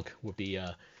Hong Kong would be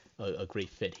a great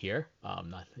fit here.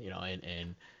 Not you know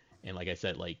and like I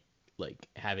said like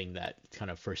having that kind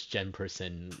of first gen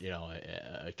person, you know,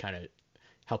 kind of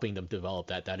helping them develop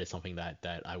that is something that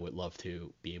I would love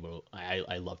to be able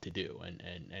I love to do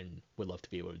and would love to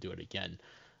be able to do it again.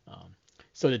 Um,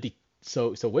 so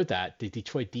so with that, the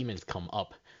Detroit Demons come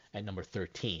up at number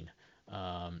 13.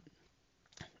 Um,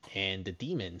 and the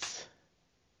Demons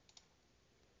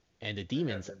and the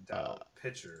I have Demons them down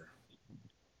pitcher.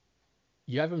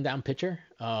 you have them down pitcher.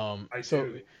 I So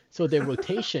do. so their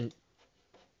rotation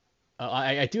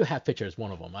I do have pitcher as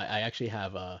one of them. I actually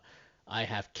have I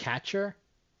have catcher.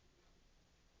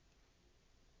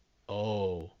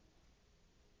 Oh,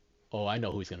 oh, I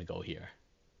know who's gonna go here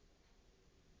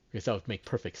because that would make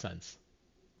perfect sense.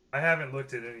 I haven't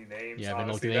looked at any You names haven't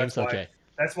looked at honestly. names? Okay.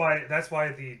 That's why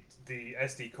the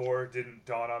SD core didn't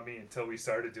dawn on me until we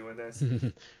started doing this.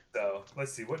 So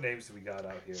let's see what names do we got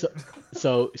out here.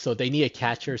 So so they need a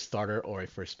catcher, starter, or a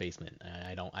first baseman.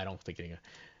 I don't think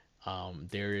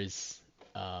there is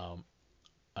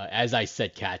as I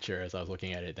said catcher as I was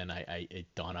looking at it, then it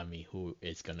dawned on me who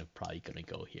is probably gonna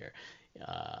go here.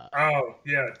 Uh, Oh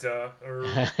yeah, duh.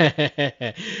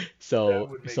 That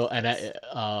would make so and sense.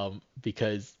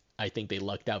 because I think they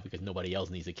lucked out because nobody else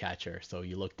needs a catcher. So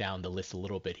you look down the list a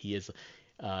little bit. He's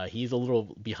a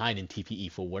little behind in TPE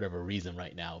for whatever reason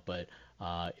right now, but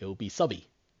it will be Subby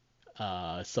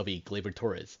Gleyber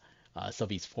Torres.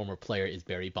 Subby's former player is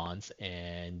Barry Bonds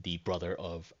and the brother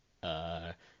of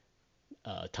uh,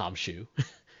 Tom Shu,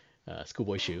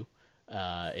 Schoolboy Shu,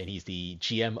 and he's the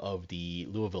GM of the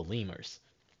Louisville Lemurs.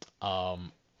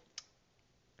 Um,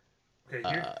 Okay,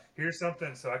 uh, here's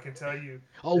something so I can tell you.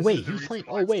 oh This wait, is the he's reason playing. why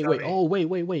Oh wait, wait. Subby Oh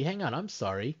wait. Hang on, I'm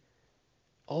sorry.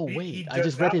 Oh he wait, I does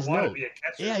just read not his want to note. be a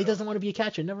catcher Yeah, he though. doesn't want to be a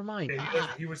catcher. Never mind. Yeah, he doesn't.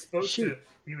 Ah, He was supposed to. shoot.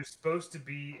 He was supposed to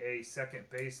be a second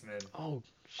baseman, Oh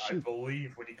I shoot.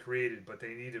 believe, when he created, but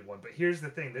they needed one. But here's the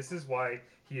thing. This is why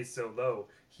he is so low.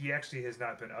 He actually has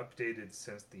not been updated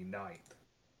since the ninth.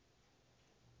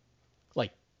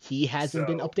 Like he hasn't been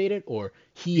So updated, or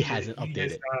he hasn't he has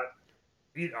updated. not.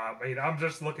 I mean, I'm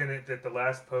just looking at that. The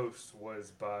last post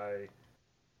was by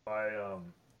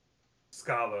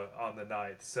Scala on the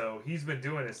ninth. So he's been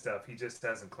doing his stuff. He just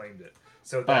hasn't claimed it.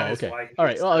 So that Oh, is okay. why All he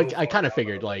right. is Well, so I far kind of down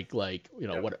on figured the list. like you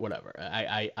know Yep. whatever.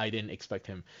 I didn't expect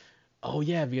him. Oh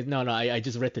yeah, because, no, I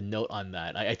just read the note on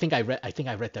that. I think I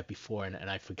read that before and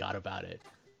I forgot about it.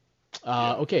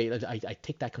 Yeah. Okay, I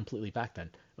take that completely back then.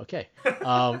 Okay.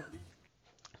 Um,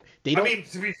 they I don't. mean,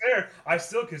 to be fair, I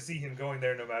still could see him going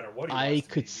there no matter what he wants I to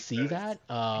could be see because that.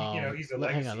 he's a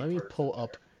Hang on, legacy let me person pull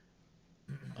up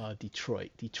there.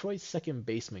 Detroit. Detroit's second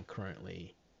baseman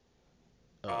currently.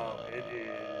 It Uh,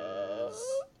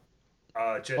 is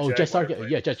Jet oh, Jet Jaguar Stark. played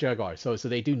Yeah, it. Jet Jaguar. So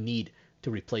they do need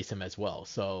to replace him as well.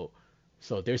 So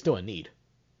there's still a need,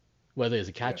 whether as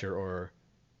a Yeah. catcher or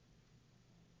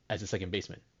as a second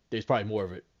baseman. There's probably more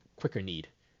of a quicker need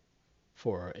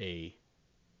for a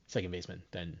second baseman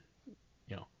than,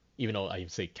 even though I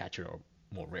say catcher are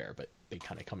more rare, but they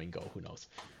kind of come and go. Who knows?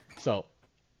 So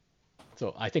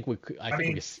so I think we could, I I think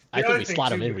mean, we I the think other we thing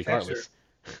slot him too in with catcher. regardless.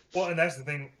 Well, and that's the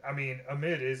thing. I mean,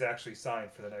 Amid is actually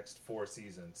signed for the next 4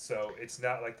 seasons, so it's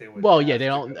not like they would Well, yeah, they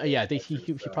have to don't. go Yeah, catcher.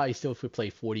 he So probably still could play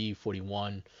 40,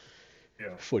 41,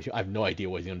 yeah. 40. I have no idea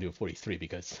what he's gonna do at 43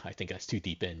 because I think that's too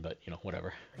deep in. But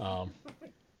whatever.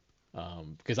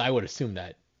 Because I would assume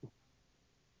that.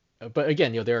 But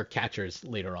again, there are catchers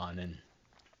later on, and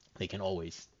they can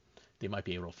always, they might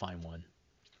be able to find one.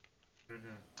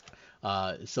 Hmm.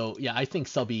 So yeah, I think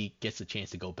Subby gets a chance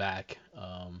to go back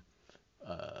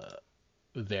uh,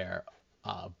 there.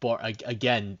 But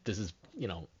again, this is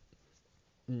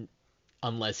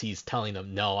unless he's telling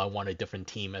them no, I want a different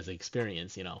team as an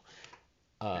experience. Yeah.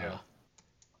 Uh,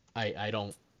 I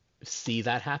don't see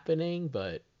that happening,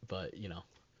 but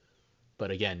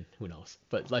again, who knows?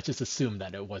 But let's just assume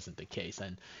that it wasn't the case,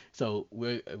 and so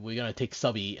we're gonna take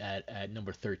Subby at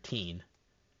number 13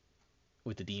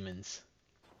 with the Demons,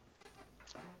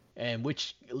 and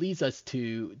which leads us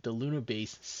to the lunar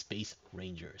base Space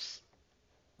Rangers.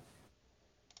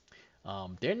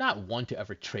 They're not one to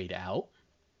ever trade out,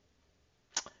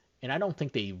 and I don't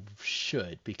think they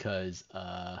should because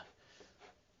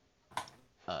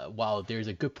while there's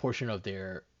a good portion of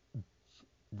their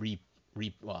re,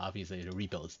 well, obviously the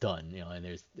rebuild is done,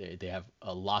 and they have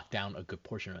a lockdown a good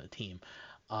portion of the team.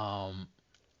 Um,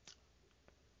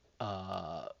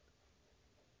 uh,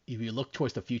 if you look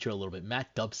towards the future a little bit,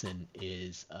 Matt Dobson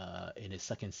is in his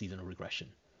second season of regression.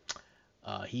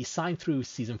 He signed through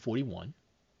season 41.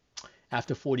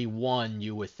 After 41,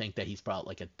 you would think that he's about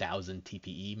like 1,000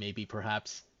 TPE, maybe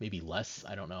perhaps, maybe less.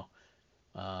 I don't know.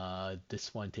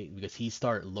 This one because he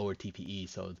started lower TPE,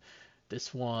 so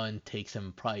this one takes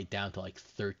him probably down to like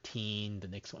 13. The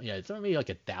next one, yeah, it's maybe like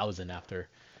 1,000 after.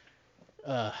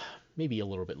 Uh, Maybe a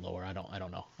little bit lower. I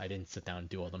don't know. I didn't sit down and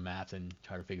do all the math and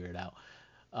try to figure it out.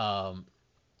 Um,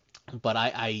 but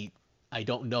I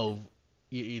don't know.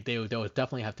 They would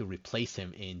definitely have to replace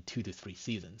him in 2 to 3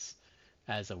 seasons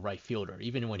as a right fielder.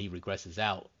 Even when he regresses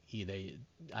out,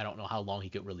 I don't know how long he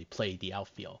could really play the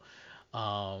outfield.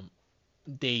 Um,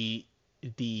 they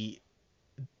the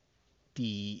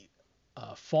the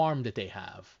farm that they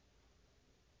have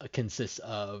consists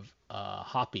of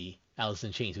Hoppy,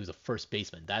 Allison Chains, who's a first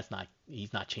baseman.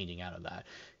 He's not changing out of that.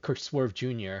 Kirk Swerve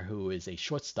Jr., who is a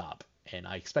shortstop, and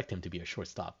I expect him to be a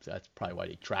shortstop. That's probably why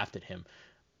they drafted him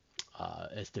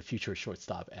as the future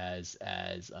shortstop. As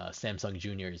Samsung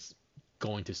Jr. is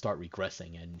going to start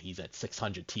regressing, and he's at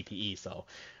 600 TPE, so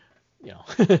you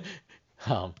know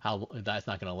how that's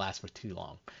not going to last for too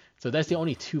long. So that's the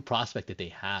only two prospect that they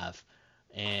have,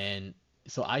 and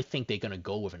so I think they're going to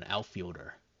go with an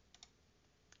outfielder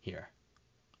here.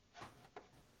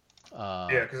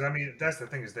 Yeah, because I mean that's the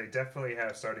thing is they definitely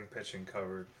have starting pitching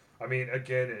covered. I mean,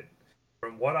 again,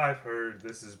 from what I've heard,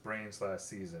 this is Brain's last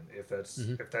season.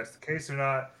 Mhm. If that's the case or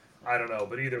not, I don't know.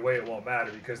 But either way, it won't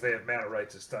matter because they have mana right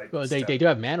to Well, they step do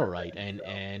have step Manoright, in.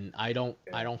 and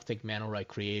So I yeah, don't think Manoright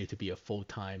created to be a full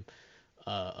time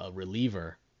a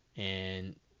reliever,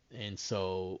 and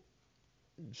so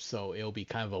it'll be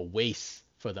kind of a waste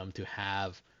for them to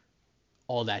have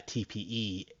all that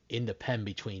TPE in the pen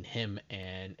between him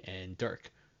and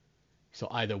Dirk. So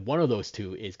either one of those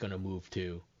two is going to move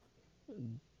to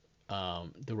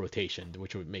the rotation,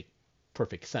 which would make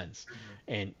perfect sense. hmm,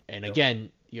 And yep,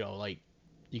 again, like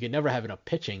you can never have enough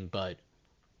pitching, but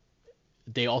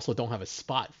they also don't have a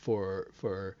spot for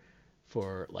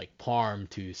like Parm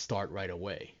to start right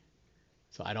away.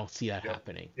 So I don't see that yep,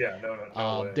 happening. yeah, no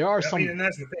way. There are I mean, some. and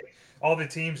that's the thing. All the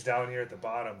teams down here at the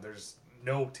bottom, there's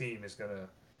no team is gonna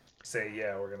say,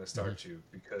 yeah, we're gonna Mhm. start you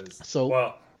because, So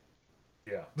well,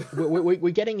 yeah,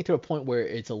 we're getting into a point where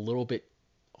it's a little bit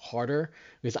harder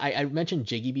because I mentioned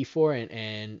Jiggy before,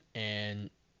 and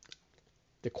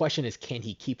the question is, can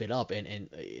he keep it up? And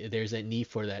there's a need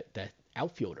for that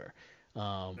outfielder.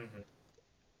 Um, hmm,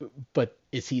 but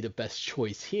is he the best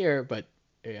choice here? But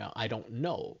I don't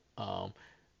know.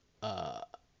 Uh,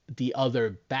 the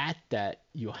other bat that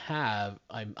you have,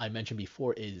 I mentioned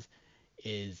before, is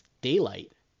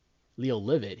Daylight, Leo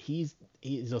Livet. He's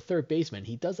a third baseman.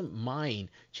 He doesn't mind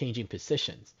changing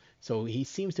positions, so he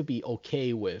seems to be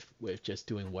okay with just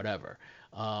doing whatever.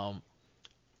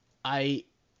 I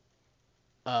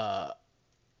uh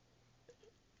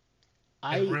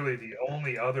And I really, the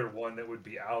only other one that would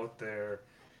be out there,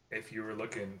 if you were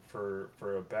looking for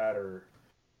a batter,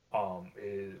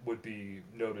 would be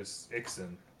Notice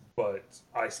Ixon. But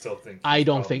I still think he's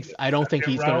probably I don't a think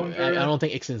second he's gonna I rounder. don't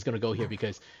think Ixon's gonna go here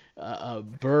because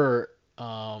Burr,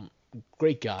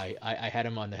 great guy. I had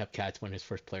him on the Hepcats when his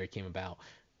first player came about.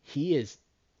 He is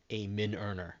a min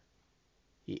earner.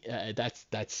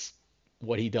 That's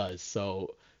what he does.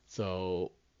 So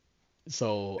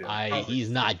Yeah, probably he's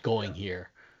still. not going Yeah.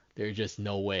 here. There's just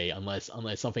no way unless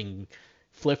something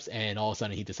flips and all of a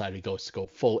sudden he decided to go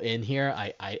full in here.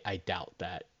 I doubt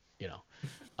that, you know,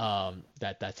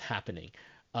 that's happening.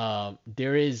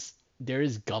 There is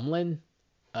Gumlin,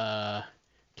 uh,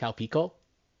 Calpico.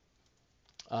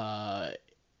 Uh,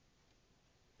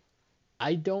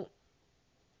 I don't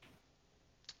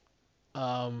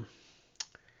um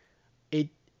it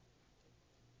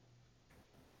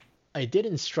it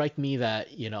didn't strike me that,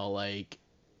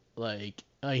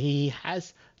 he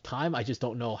has time. I just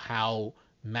don't know how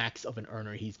max of an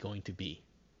earner he's going to be.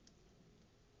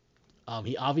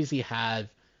 He obviously had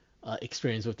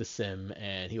experience with the sim,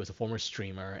 and he was a former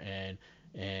streamer,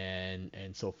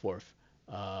 and so forth.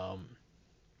 Um,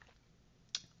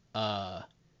 uh,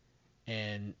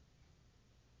 and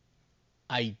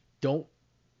I don't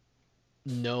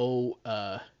know.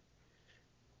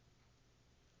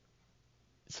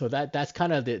 So that's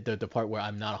kind of the part where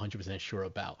I'm not 100% sure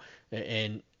about.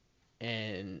 And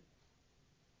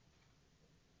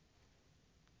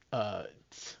uh,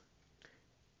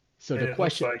 so And the it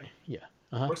looks question, like yeah,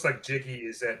 uh-huh. Jiggy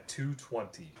is at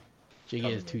 220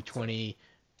 Jiggy is coming in. So, 220.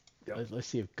 yep. Let's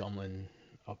see if Gumlin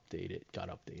got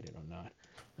updated or not.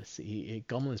 Let's see.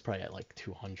 Gumlin's probably at like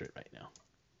 200 right now.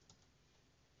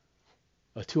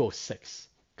 206.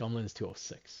 Gumlin's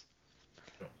 206.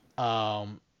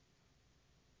 Um,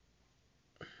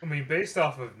 I mean, based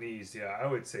off of knees, yeah, I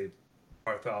would say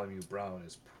Bartholomew Brown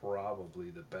is probably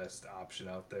the best option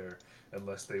out there,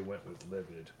 unless they went with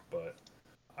Livid. But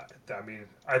I mean,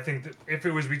 I think that if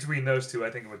it was between those two,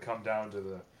 I think it would come down to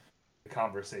the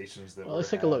conversations that well, were let's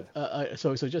take a look. had.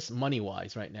 So just money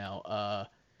wise right now,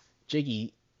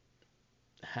 Jiggy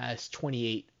has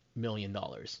 $28 million.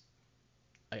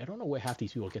 I don't know where half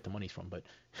these people get the money from, but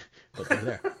they're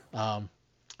there.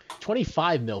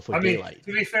 25 mil for I mean, Daylight.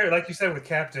 to be fair, like you said with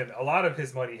Captain, a lot of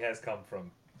his money has come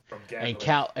from And gambling.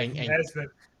 Cal And and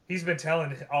he's been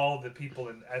telling all the people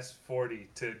in S40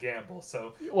 to gamble.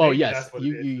 So well, maybe yes, that's what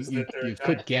it is that they're a you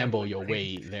could giant gamble gambling your ring.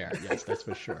 way there. Yes, that's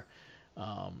for sure.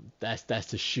 That's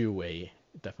the shoe way,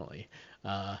 definitely.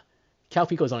 Cal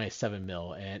Pico's only at 7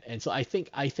 mil, and so I think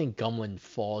Gumlin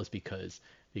falls because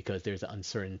there's an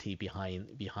uncertainty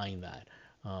behind that.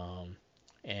 Um,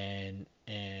 and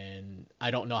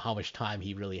I don't know how much time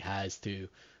he really has to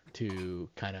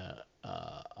kind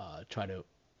of try to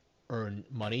earn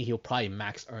money. He'll probably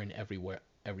max earn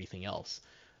everything else.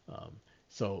 Um,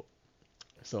 so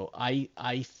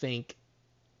I think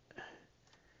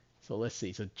so. Let's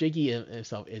see. So Jiggy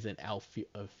himself is an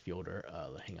outfielder.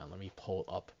 Hang on, let me pull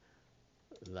up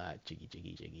that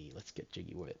Jiggy. Let's get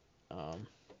Jiggy with it.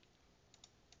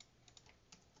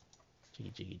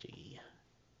 Jiggy.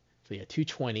 So yeah,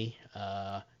 220.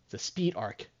 It's a speed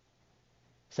arc.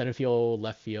 Center field,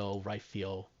 left field, right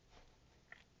field.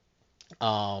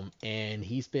 And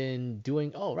he's been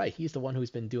doing. Oh right, he's the one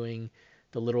who's been doing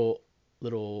the little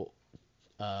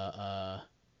uh, uh,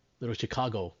 little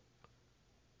Chicago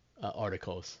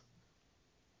articles.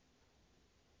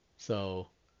 So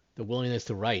the willingness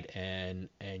to write and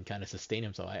kind of sustain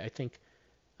himself. I think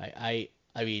I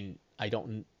mean I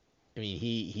don't. I mean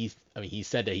he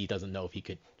said that he doesn't know if he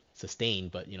could sustain,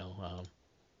 but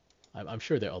I'm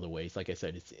sure there are other ways. Like I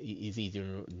said, it's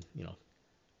easier,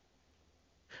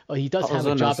 Oh, he does have a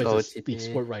Also job knows as the OTP.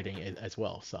 sport writing as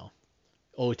well, so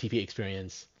OTP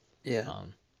experience. Yeah.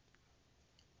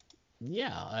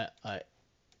 Yeah,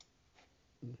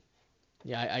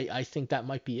 I think that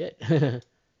might be it.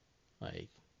 Like,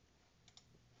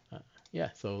 yeah.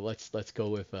 So let's go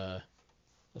with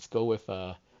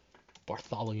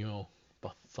Bartholomew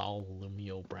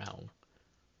Brown.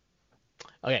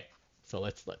 Okay, so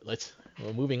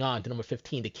we're moving on to number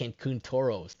 15, the Cancun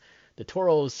Toros. The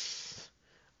Toros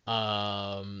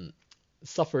um,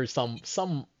 suffer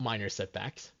some minor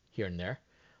setbacks here and there.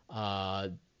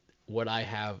 What I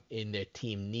have in their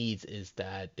team needs is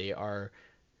that they are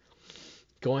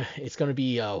It's going to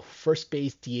be first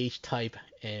base DH type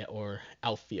or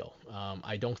outfield.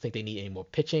 I don't think they need any more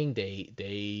pitching.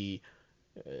 They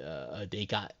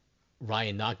got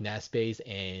Ryan Knock-Naspace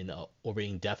and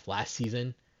orbiting depth last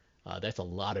season. That's a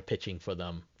lot of pitching for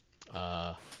them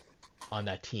on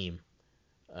that team.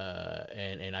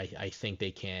 And I think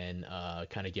they can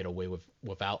kind of get away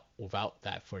without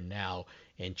that for now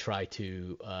and try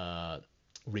to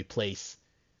replace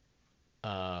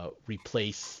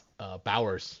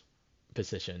Bauer's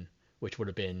position, which would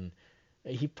have been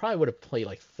he probably would have played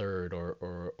like third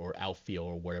or outfield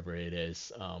or whatever it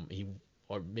is.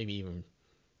 Or maybe even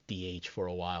DH for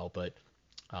a while, but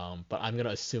I'm gonna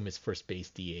assume it's first base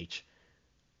DH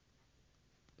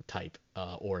type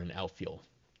or an outfield.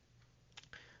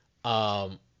 Yeah,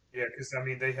 because I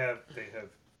mean they have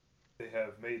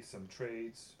made some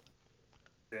trades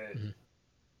that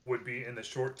would be in the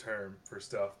short term for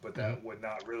stuff, but that would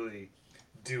not really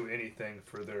do anything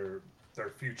for their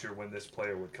future when this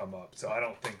player would come up. So I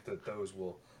don't think that those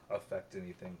will affect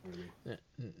anything really.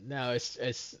 Now it's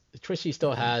Trishy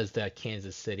still has that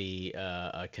Kansas City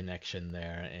connection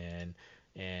there,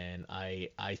 and I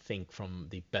think from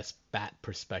the best bat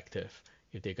perspective,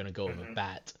 if they're gonna go with a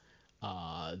bat,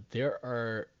 there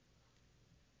are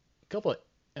a couple of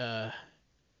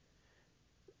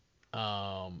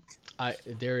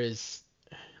there is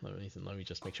let me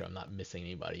just make sure I'm not missing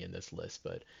anybody in this list,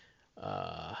 but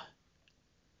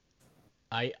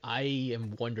I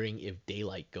am wondering if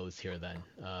Daylight goes here then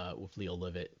with Leo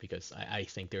Livet, because I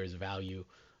think there is value.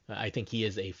 I think he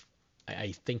has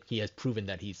proven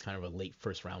that he's kind of a late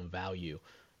first round value,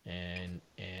 and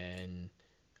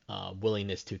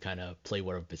willingness to kind of play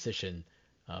whatever position,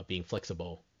 being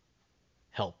flexible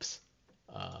helps.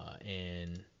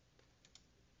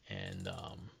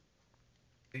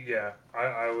 Yeah,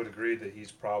 I would agree that he's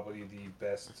probably the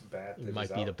best bat that might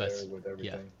is be out the best, there with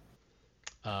everything.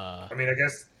 Yeah. I mean, I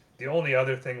guess the only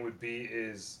other thing would be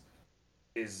is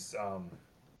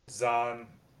Zahn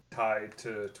tied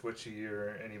to Twitchy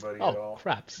or anybody at all? Oh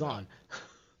crap, Zahn.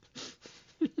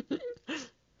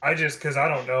 Because I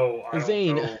don't know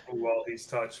Zane. who all he's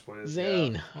touched with.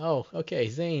 Zane. Yeah. Oh, okay,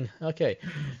 Zane. Okay.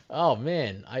 Oh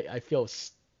man, I feel.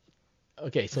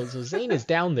 Okay, so Zane is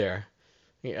down there.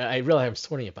 I realize I'm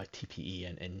sorting it by TPE,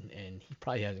 and he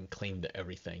probably hasn't claimed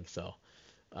everything. So,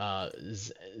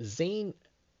 Zane.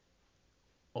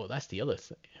 Oh, that's the other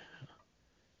thing.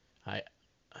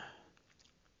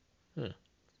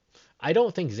 I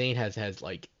don't think Zane has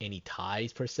like any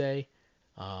ties per se.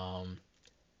 Let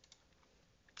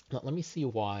me see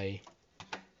why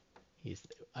he's.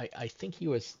 I think he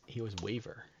was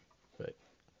waiver, but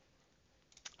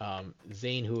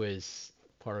Zane, who is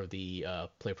part of the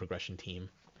play progression team.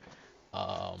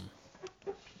 Been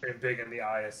big in the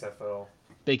ISFL.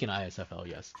 Big in ISFL,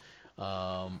 yes.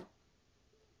 I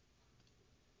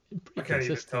can't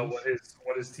even tell what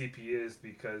his TP is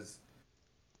because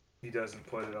he doesn't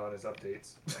put it on his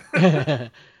updates.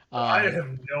 I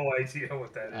have no idea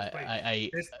what that is.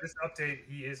 This update,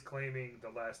 he is claiming the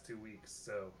last 2 weeks,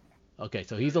 so. Okay,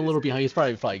 so he's a little behind. He's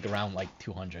probably around like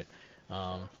 200.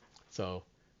 So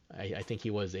I think he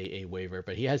was a waiver,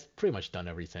 but he has pretty much done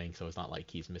everything, so it's not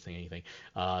like he's missing anything.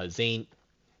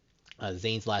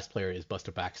 Zane's last player is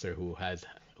Buster Baxter, who had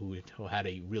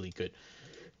a really good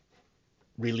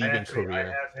relieving career. I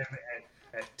have him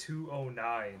at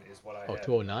 209 is what I have. Oh,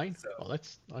 209? So,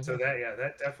 that's okay. So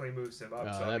that definitely moves him up.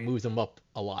 That moves him up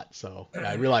a lot. So yeah,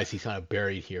 I realize he's kind of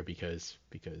buried here because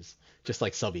just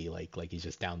like Subby, like he's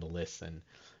just down the list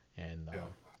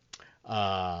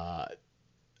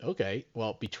okay.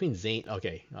 Well, between Zane,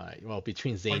 okay, all right. Well,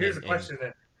 between Zane. Well, here's a question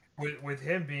then. With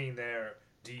him being there,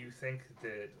 do you think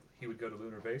that he would go to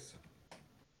Lunar Base?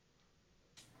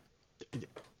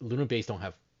 Lunar Base don't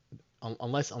have,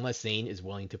 unless Zane is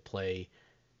willing to play.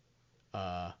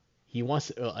 He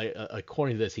wants,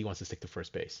 according to this, he wants to stick to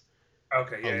first base.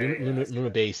 Okay, yeah.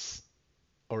 Lunar Base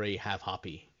already have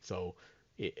Hoppy, so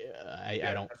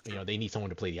I don't, they need someone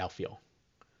to play the outfield.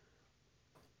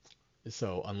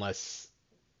 So unless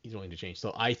he's willing to change,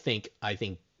 so I think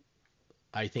Zane,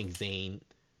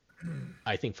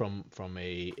 I think from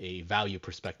a value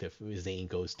perspective, Zane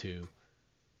goes to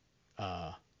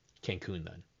Cancun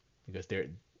then, because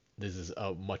this is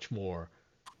a much more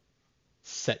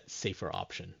safer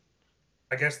option.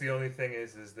 I guess the only thing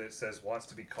is that it says wants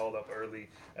to be called up early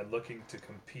and looking to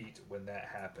compete when that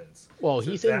happens. Well,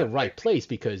 so he's in the right place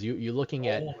because you're looking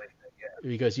at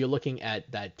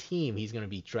that team. He's going to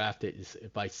be drafted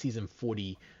by season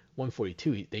 40,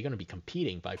 142. They're going to be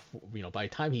competing by the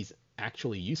time he's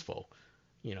actually useful.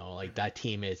 Like that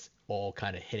team is all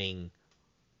kind of hitting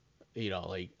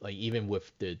like even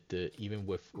with the even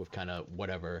with kind of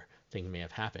whatever things may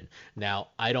have happened. Now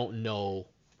I don't know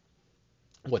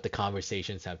what the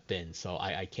conversations have been, so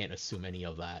I can't assume any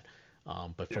of that.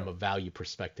 But from a value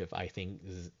perspective, I think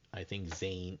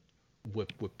Zane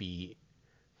would be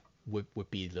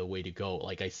would be the way to go.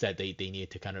 Like I said, they need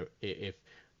to kind of, if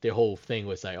their whole thing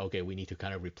was like, okay, we need to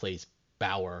kind of replace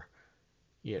Bauer,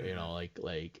 you know,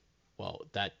 like well,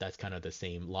 that's kind of the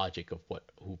same logic of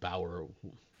who Bauer,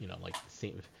 like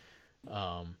same.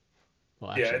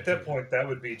 Well, Yeah, actually, at that point, that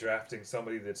would be drafting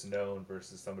somebody that's known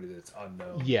versus somebody that's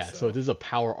unknown. yeah. So this is a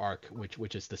power arc,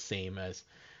 which is the same as,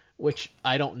 which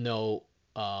I don't know.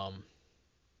 But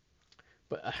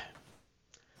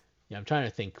yeah, I'm trying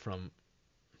to think from.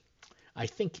 I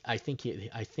think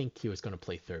he was going to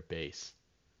play third base,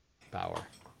 Bauer.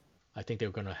 I think they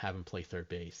were going to have him play third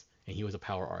base, and he was a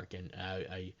power arc. And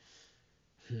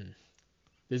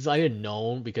this is I didn't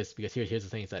know because here's the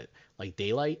thing is that like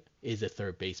Daylight is a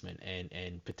third baseman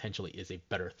and potentially is a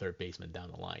better third baseman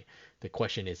down the line. The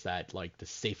question is that like the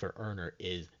safer earner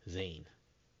is Zane.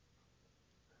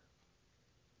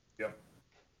 Yep.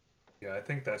 Yeah, I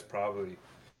think that's probably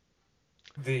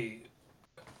the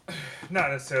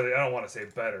not necessarily. I don't want to say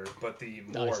better, but the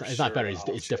more. No, it's not better.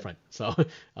 It's different. So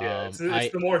yeah, it's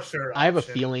the more sure. I have a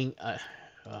feeling.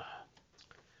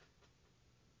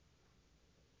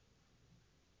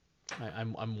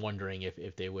 I'm wondering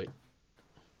if they would.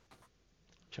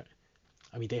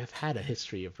 I mean, they have had a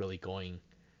history of really going.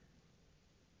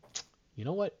 You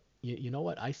know what? You know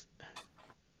what? I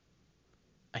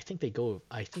think they go.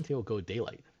 I think they will go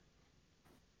Daylight.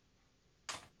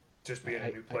 Just being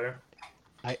a new player.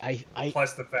 I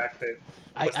plus the fact that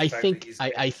I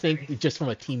think just from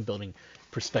a team building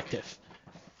perspective,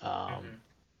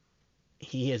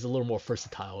 he is a little more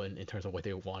versatile in terms of what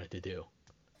they wanted to do.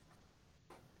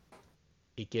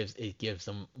 It gives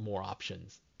them more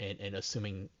options, and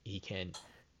assuming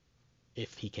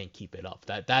if he can keep it up,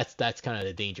 that's kind of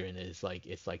the danger in it. Is like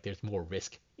it's like there's more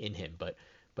risk in him, but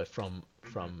from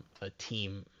a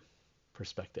team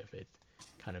perspective, it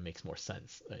kind of makes more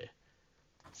sense.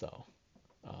 So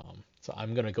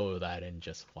I'm gonna go with that and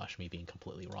just watch me being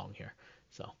completely wrong here.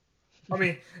 So. I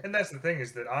mean, and that's the thing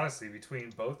is that honestly,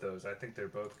 between both those, I think they're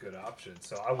both good options.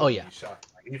 So I wouldn't be shocked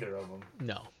by either of them.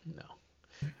 No.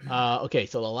 Okay,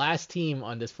 so the last team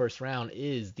on this first round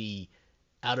is the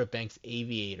Outer Banks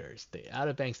Aviators. The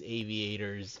Outer Banks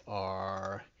Aviators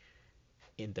are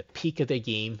in the peak of their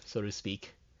game, so to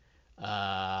speak.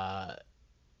 While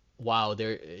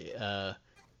they're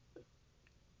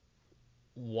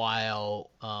while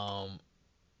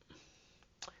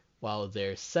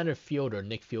their center fielder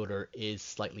Nick Fielder is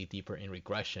slightly deeper in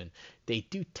regression, they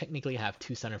do technically have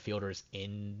two center fielders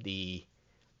in the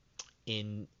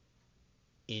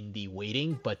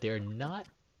waiting, but they're not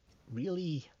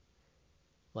really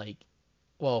like,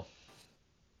 well,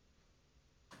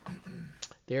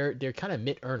 they're kind of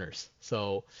mid earners.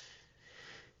 So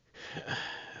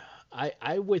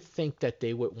I would think that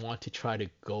they would want to try to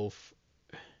go.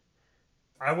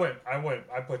 I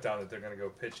put down that they're going to go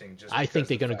pitching. I think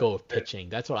they're going to go with pitching.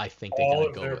 That's what I think they're going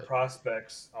to go with. All of their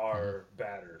prospects are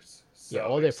batters. So yeah,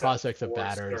 all their prospects are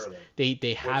batters. Sterling,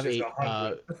 they have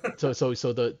so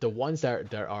the ones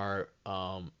that are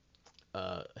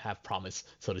have promise,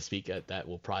 so to speak, that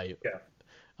will probably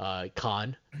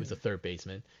Khan, who's a third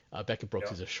baseman, Beckett Brooks,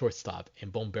 who's a shortstop,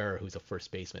 and Bone Bearer, who's a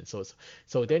first baseman. So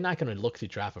they're not going to look to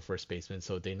draft a first baseman.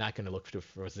 So they're not going to look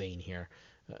for Zane here,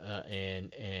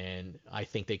 and I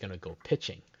think they're going to go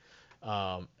pitching.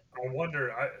 I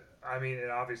wonder. I mean,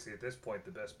 and obviously at this point,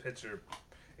 the best pitcher,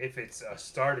 if it's a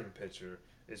starting pitcher,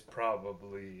 is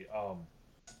probably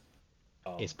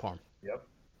is Parm. Yep.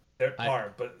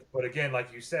 Parm, but again,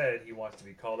 like you said, he wants to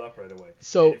be called up right away.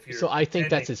 So I think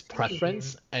that's his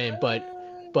preference, and but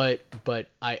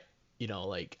I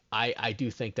I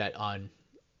do think that on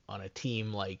a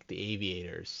team like the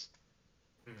Aviators,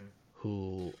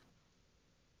 who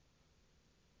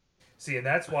see, and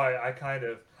that's why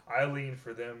I lean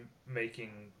for them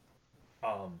making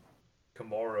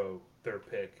Komoro their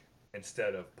pick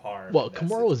instead of Parm. Well,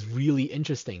 Komoro is really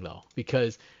interesting though,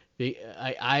 because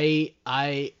I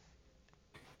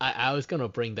was gonna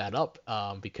bring that up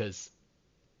because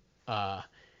I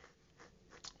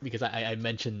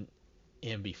mentioned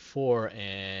him before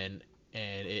and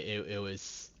it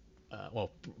was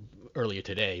earlier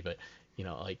today, but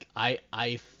like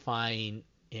I find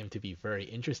him to be very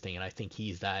interesting, and I think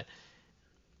he's that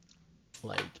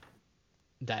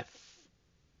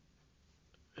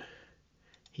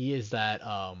he is that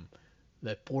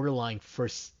borderline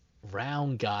first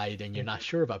round guy, then you're not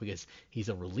sure about because he's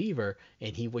a reliever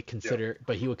and he would consider,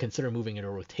 but he would consider moving into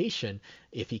rotation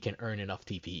if he can earn enough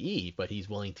TPE, but he's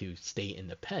willing to stay in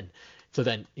the pen. So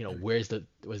then, where's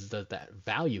that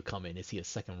value come in? Is he a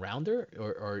second rounder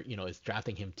or is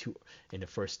drafting him in the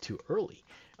first too early?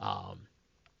 Well,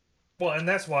 and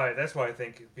that's why I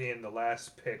think being the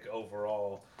last pick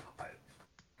overall,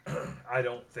 I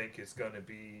don't think it's going to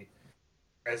be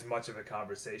as much of a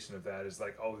conversation of that as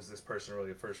like, oh, is this person really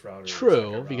a first rounder?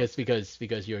 True,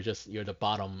 because you're the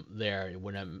bottom there. It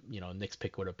wouldn't Nick's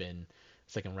pick would have been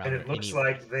second rounder. And it looks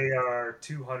anyway. like they are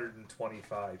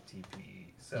 225 TPE.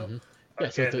 So Yeah,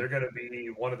 again, they're going to be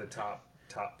one of the top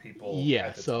people. Yeah,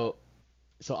 at the so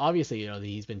obviously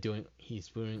he's been doing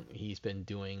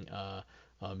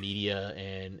media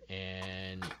and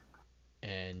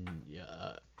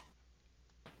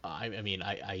I mean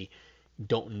I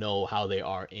don't know how they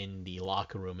are in the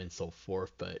locker room and so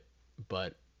forth, but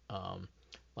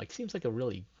like seems like a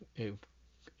really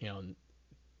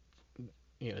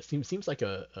seems like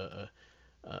a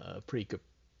pretty good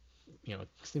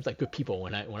seems like good people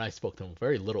when I spoke to them,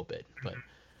 very little bit, but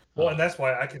well, and that's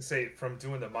why I can say from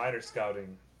doing the minor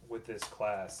scouting with this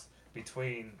class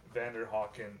between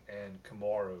Vanderhaken and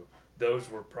Kamaru,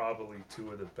 those were probably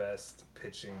two of the best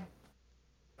pitching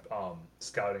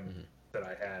scouting that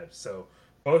I had. So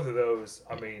both of those,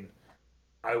 I mean,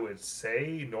 I would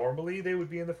say normally they would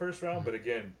be in the first round, but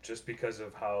again, just because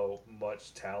of how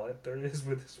much talent there is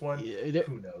with this one,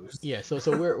 who knows? Yeah, so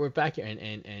we're back here,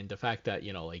 and the fact that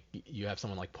like you have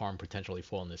someone like Parm potentially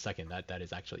fall in the second,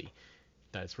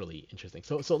 that's really interesting.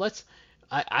 So let's,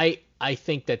 I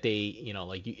think that they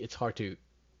like it's hard to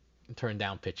turn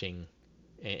down pitching,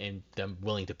 and them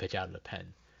willing to pitch out of the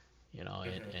pen,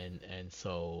 and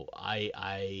so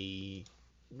I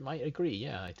might agree.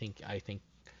 Yeah, I think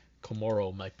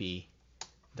Komoro might be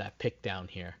that pick down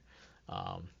here,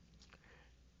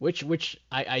 which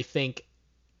I think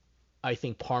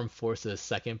Parm forces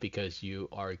second because you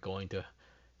are going to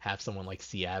have someone like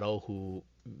Seattle who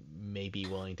may be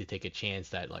willing to take a chance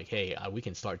that like, hey, we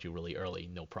can start you really early,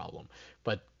 no problem.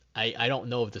 But I don't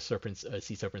know if the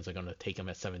Sea Serpents are going to take him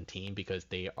at 17 because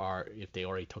if they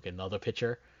already took another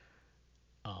pitcher,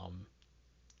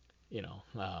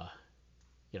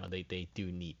 they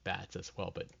do need bats as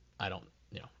well, but I don't,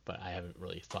 but I haven't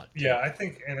really thought. Yeah, I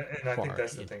think, and I think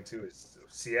that's the thing too is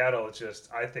Seattle.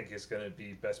 I think is going to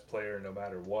be best player no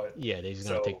matter what. Yeah, they're just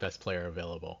going to take best player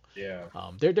available. Yeah.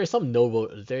 There's some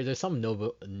notable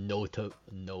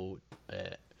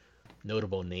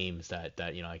names that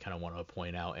I kind of want to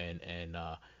point out and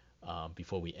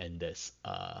before we end this,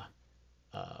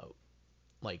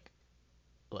 let's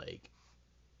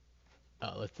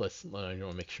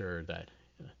make sure that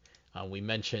we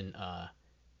mention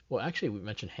well, actually we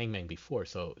mentioned Hangman before,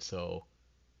 so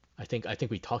I think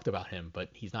we talked about him, but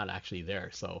he's not actually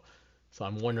there, so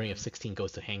I'm wondering if 16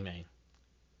 goes to Hangman.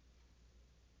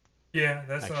 Yeah,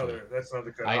 that's another good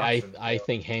option. I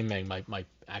think Hangman might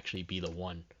actually be the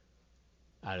one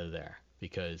out of there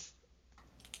because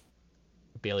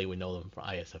Bailey would know them from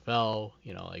ISFL,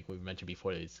 like we mentioned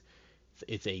before, it's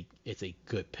a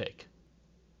good pick.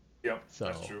 Yep,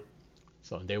 that's true.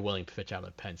 So they're willing to pitch out of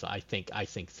the pen. So I think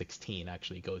 16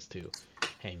 actually goes to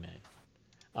Hangman.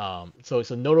 So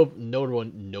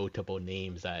notable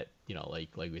names that like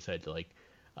we said, like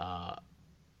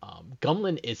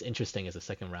Gumlin is interesting as a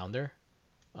second rounder.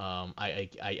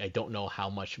 I don't know how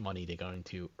much money they're going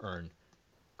to earn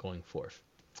going forth.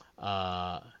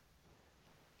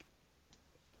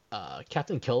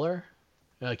 Captain Killer,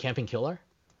 Camping Killer,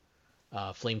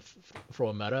 Flame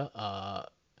Thrower Meta.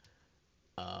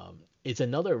 It's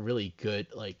another really good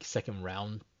like second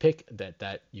round pick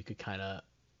that you could kind of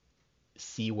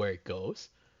see where it goes.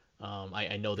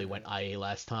 I know they went IA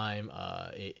last time.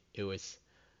 It was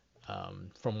from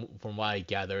what I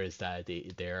gather is that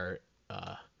they're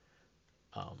I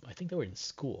think they were in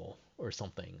school or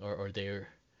something or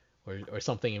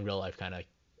something in real life kind of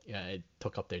it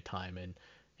took up their time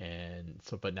and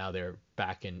so but now they're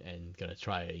back and gonna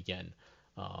try it again.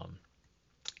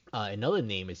 Another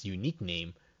name is unique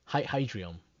name.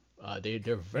 Hydrium.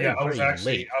 They're very I was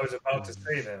late. I was about to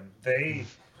say them. They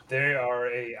are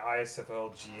a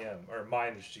ISFL GM or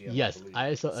minus GM. Yes,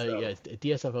 I believe. yes,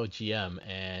 DSFL GM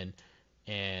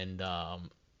and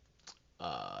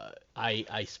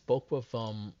I spoke with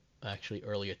them actually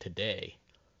earlier today.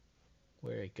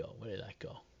 Where did it go? Where did that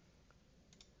go?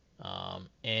 I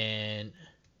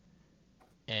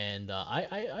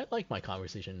like my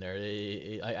conversation there.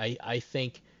 I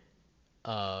think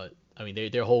I mean,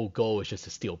 their whole goal is just to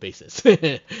steal bases.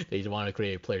 They just want to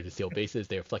create a player to steal bases.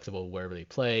 They're flexible wherever they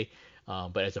play.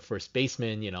 But as a first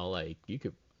baseman, like you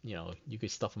could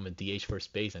stuff him in DH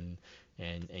first base and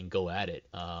go at it.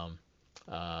 And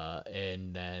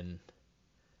then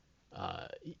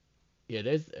yeah,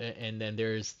 there's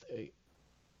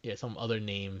some other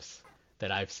names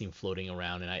that I've seen floating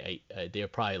around, and they're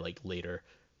probably like later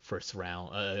first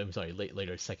round. I'm sorry,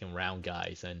 later second round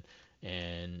guys, and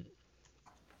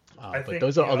but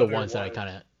those are other ones that I kind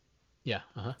of yeah.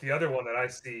 The other one that I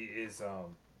see is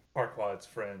Parquad's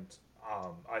friend,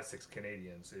 I6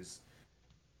 Canadians is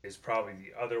probably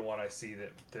the other one I see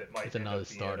that might it's end another up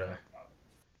being starter.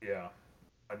 Yeah,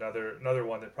 another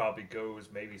one that probably goes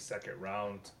maybe second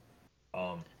round.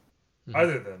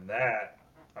 Other than that,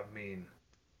 I mean,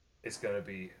 it's gonna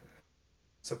be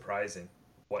surprising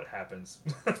what happens.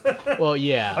 Well,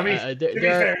 yeah. I mean, to be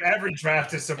fair, every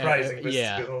draft is surprising, but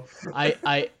yeah. still.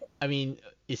 I mean,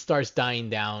 it starts dying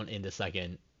down in the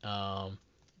second.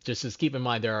 Just keep in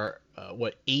mind there are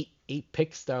eight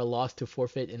picks that are lost to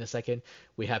forfeit in the second.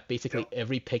 We have basically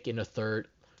every pick in the third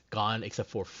gone except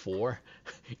for 4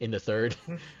 in the third.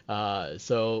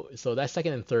 So that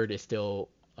second and third is still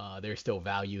there's still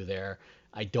value there.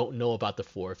 I don't know about the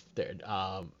fourth there,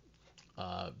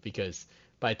 because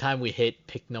by the time we hit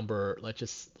pick number, let's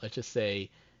just say,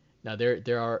 now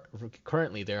there are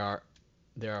currently there are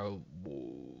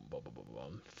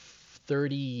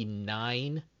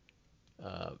 39,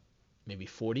 maybe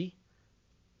 40,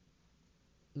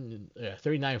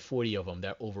 39 40 of them that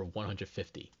are over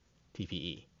 150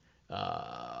 TPE,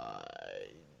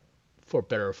 for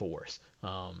better or for worse.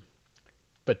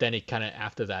 But then it kind of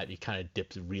after that it kind of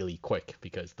dips really quick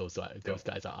because those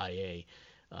guys are IA,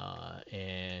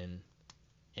 and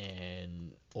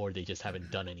or they just haven't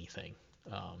done anything.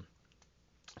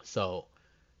 So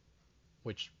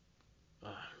which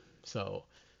so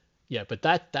yeah, but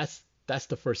that's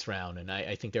the first round, and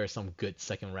I think there are some good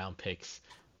second round picks,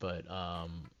 but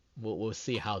we'll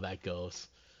see how that goes.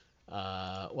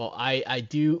 Well,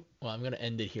 I'm gonna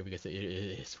end it here because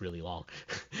it's really long.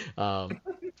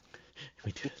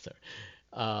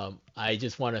 I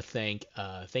just want to thank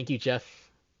you,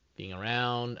 Jeff, being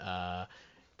around.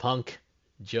 Punk,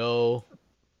 Joe.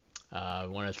 I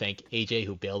want to thank AJ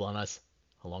who bailed on us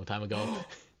a long time ago.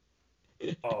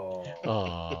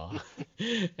 Oh.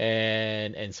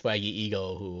 and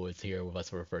SwaggyEagle who was here with us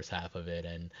for the first half of it,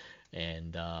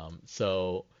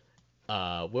 so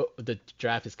the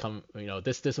draft is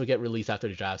this will get released after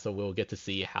the draft, so we'll get to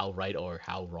see how right or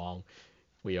how wrong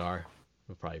we are.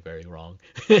 We're probably very wrong.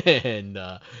 And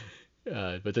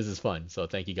but this is fun, so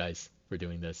thank you guys for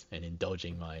doing this and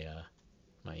indulging my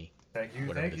Thank you.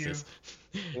 whatever this is.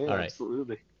 Yeah, All right.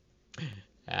 absolutely.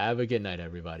 Have a good night,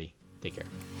 everybody. Take care.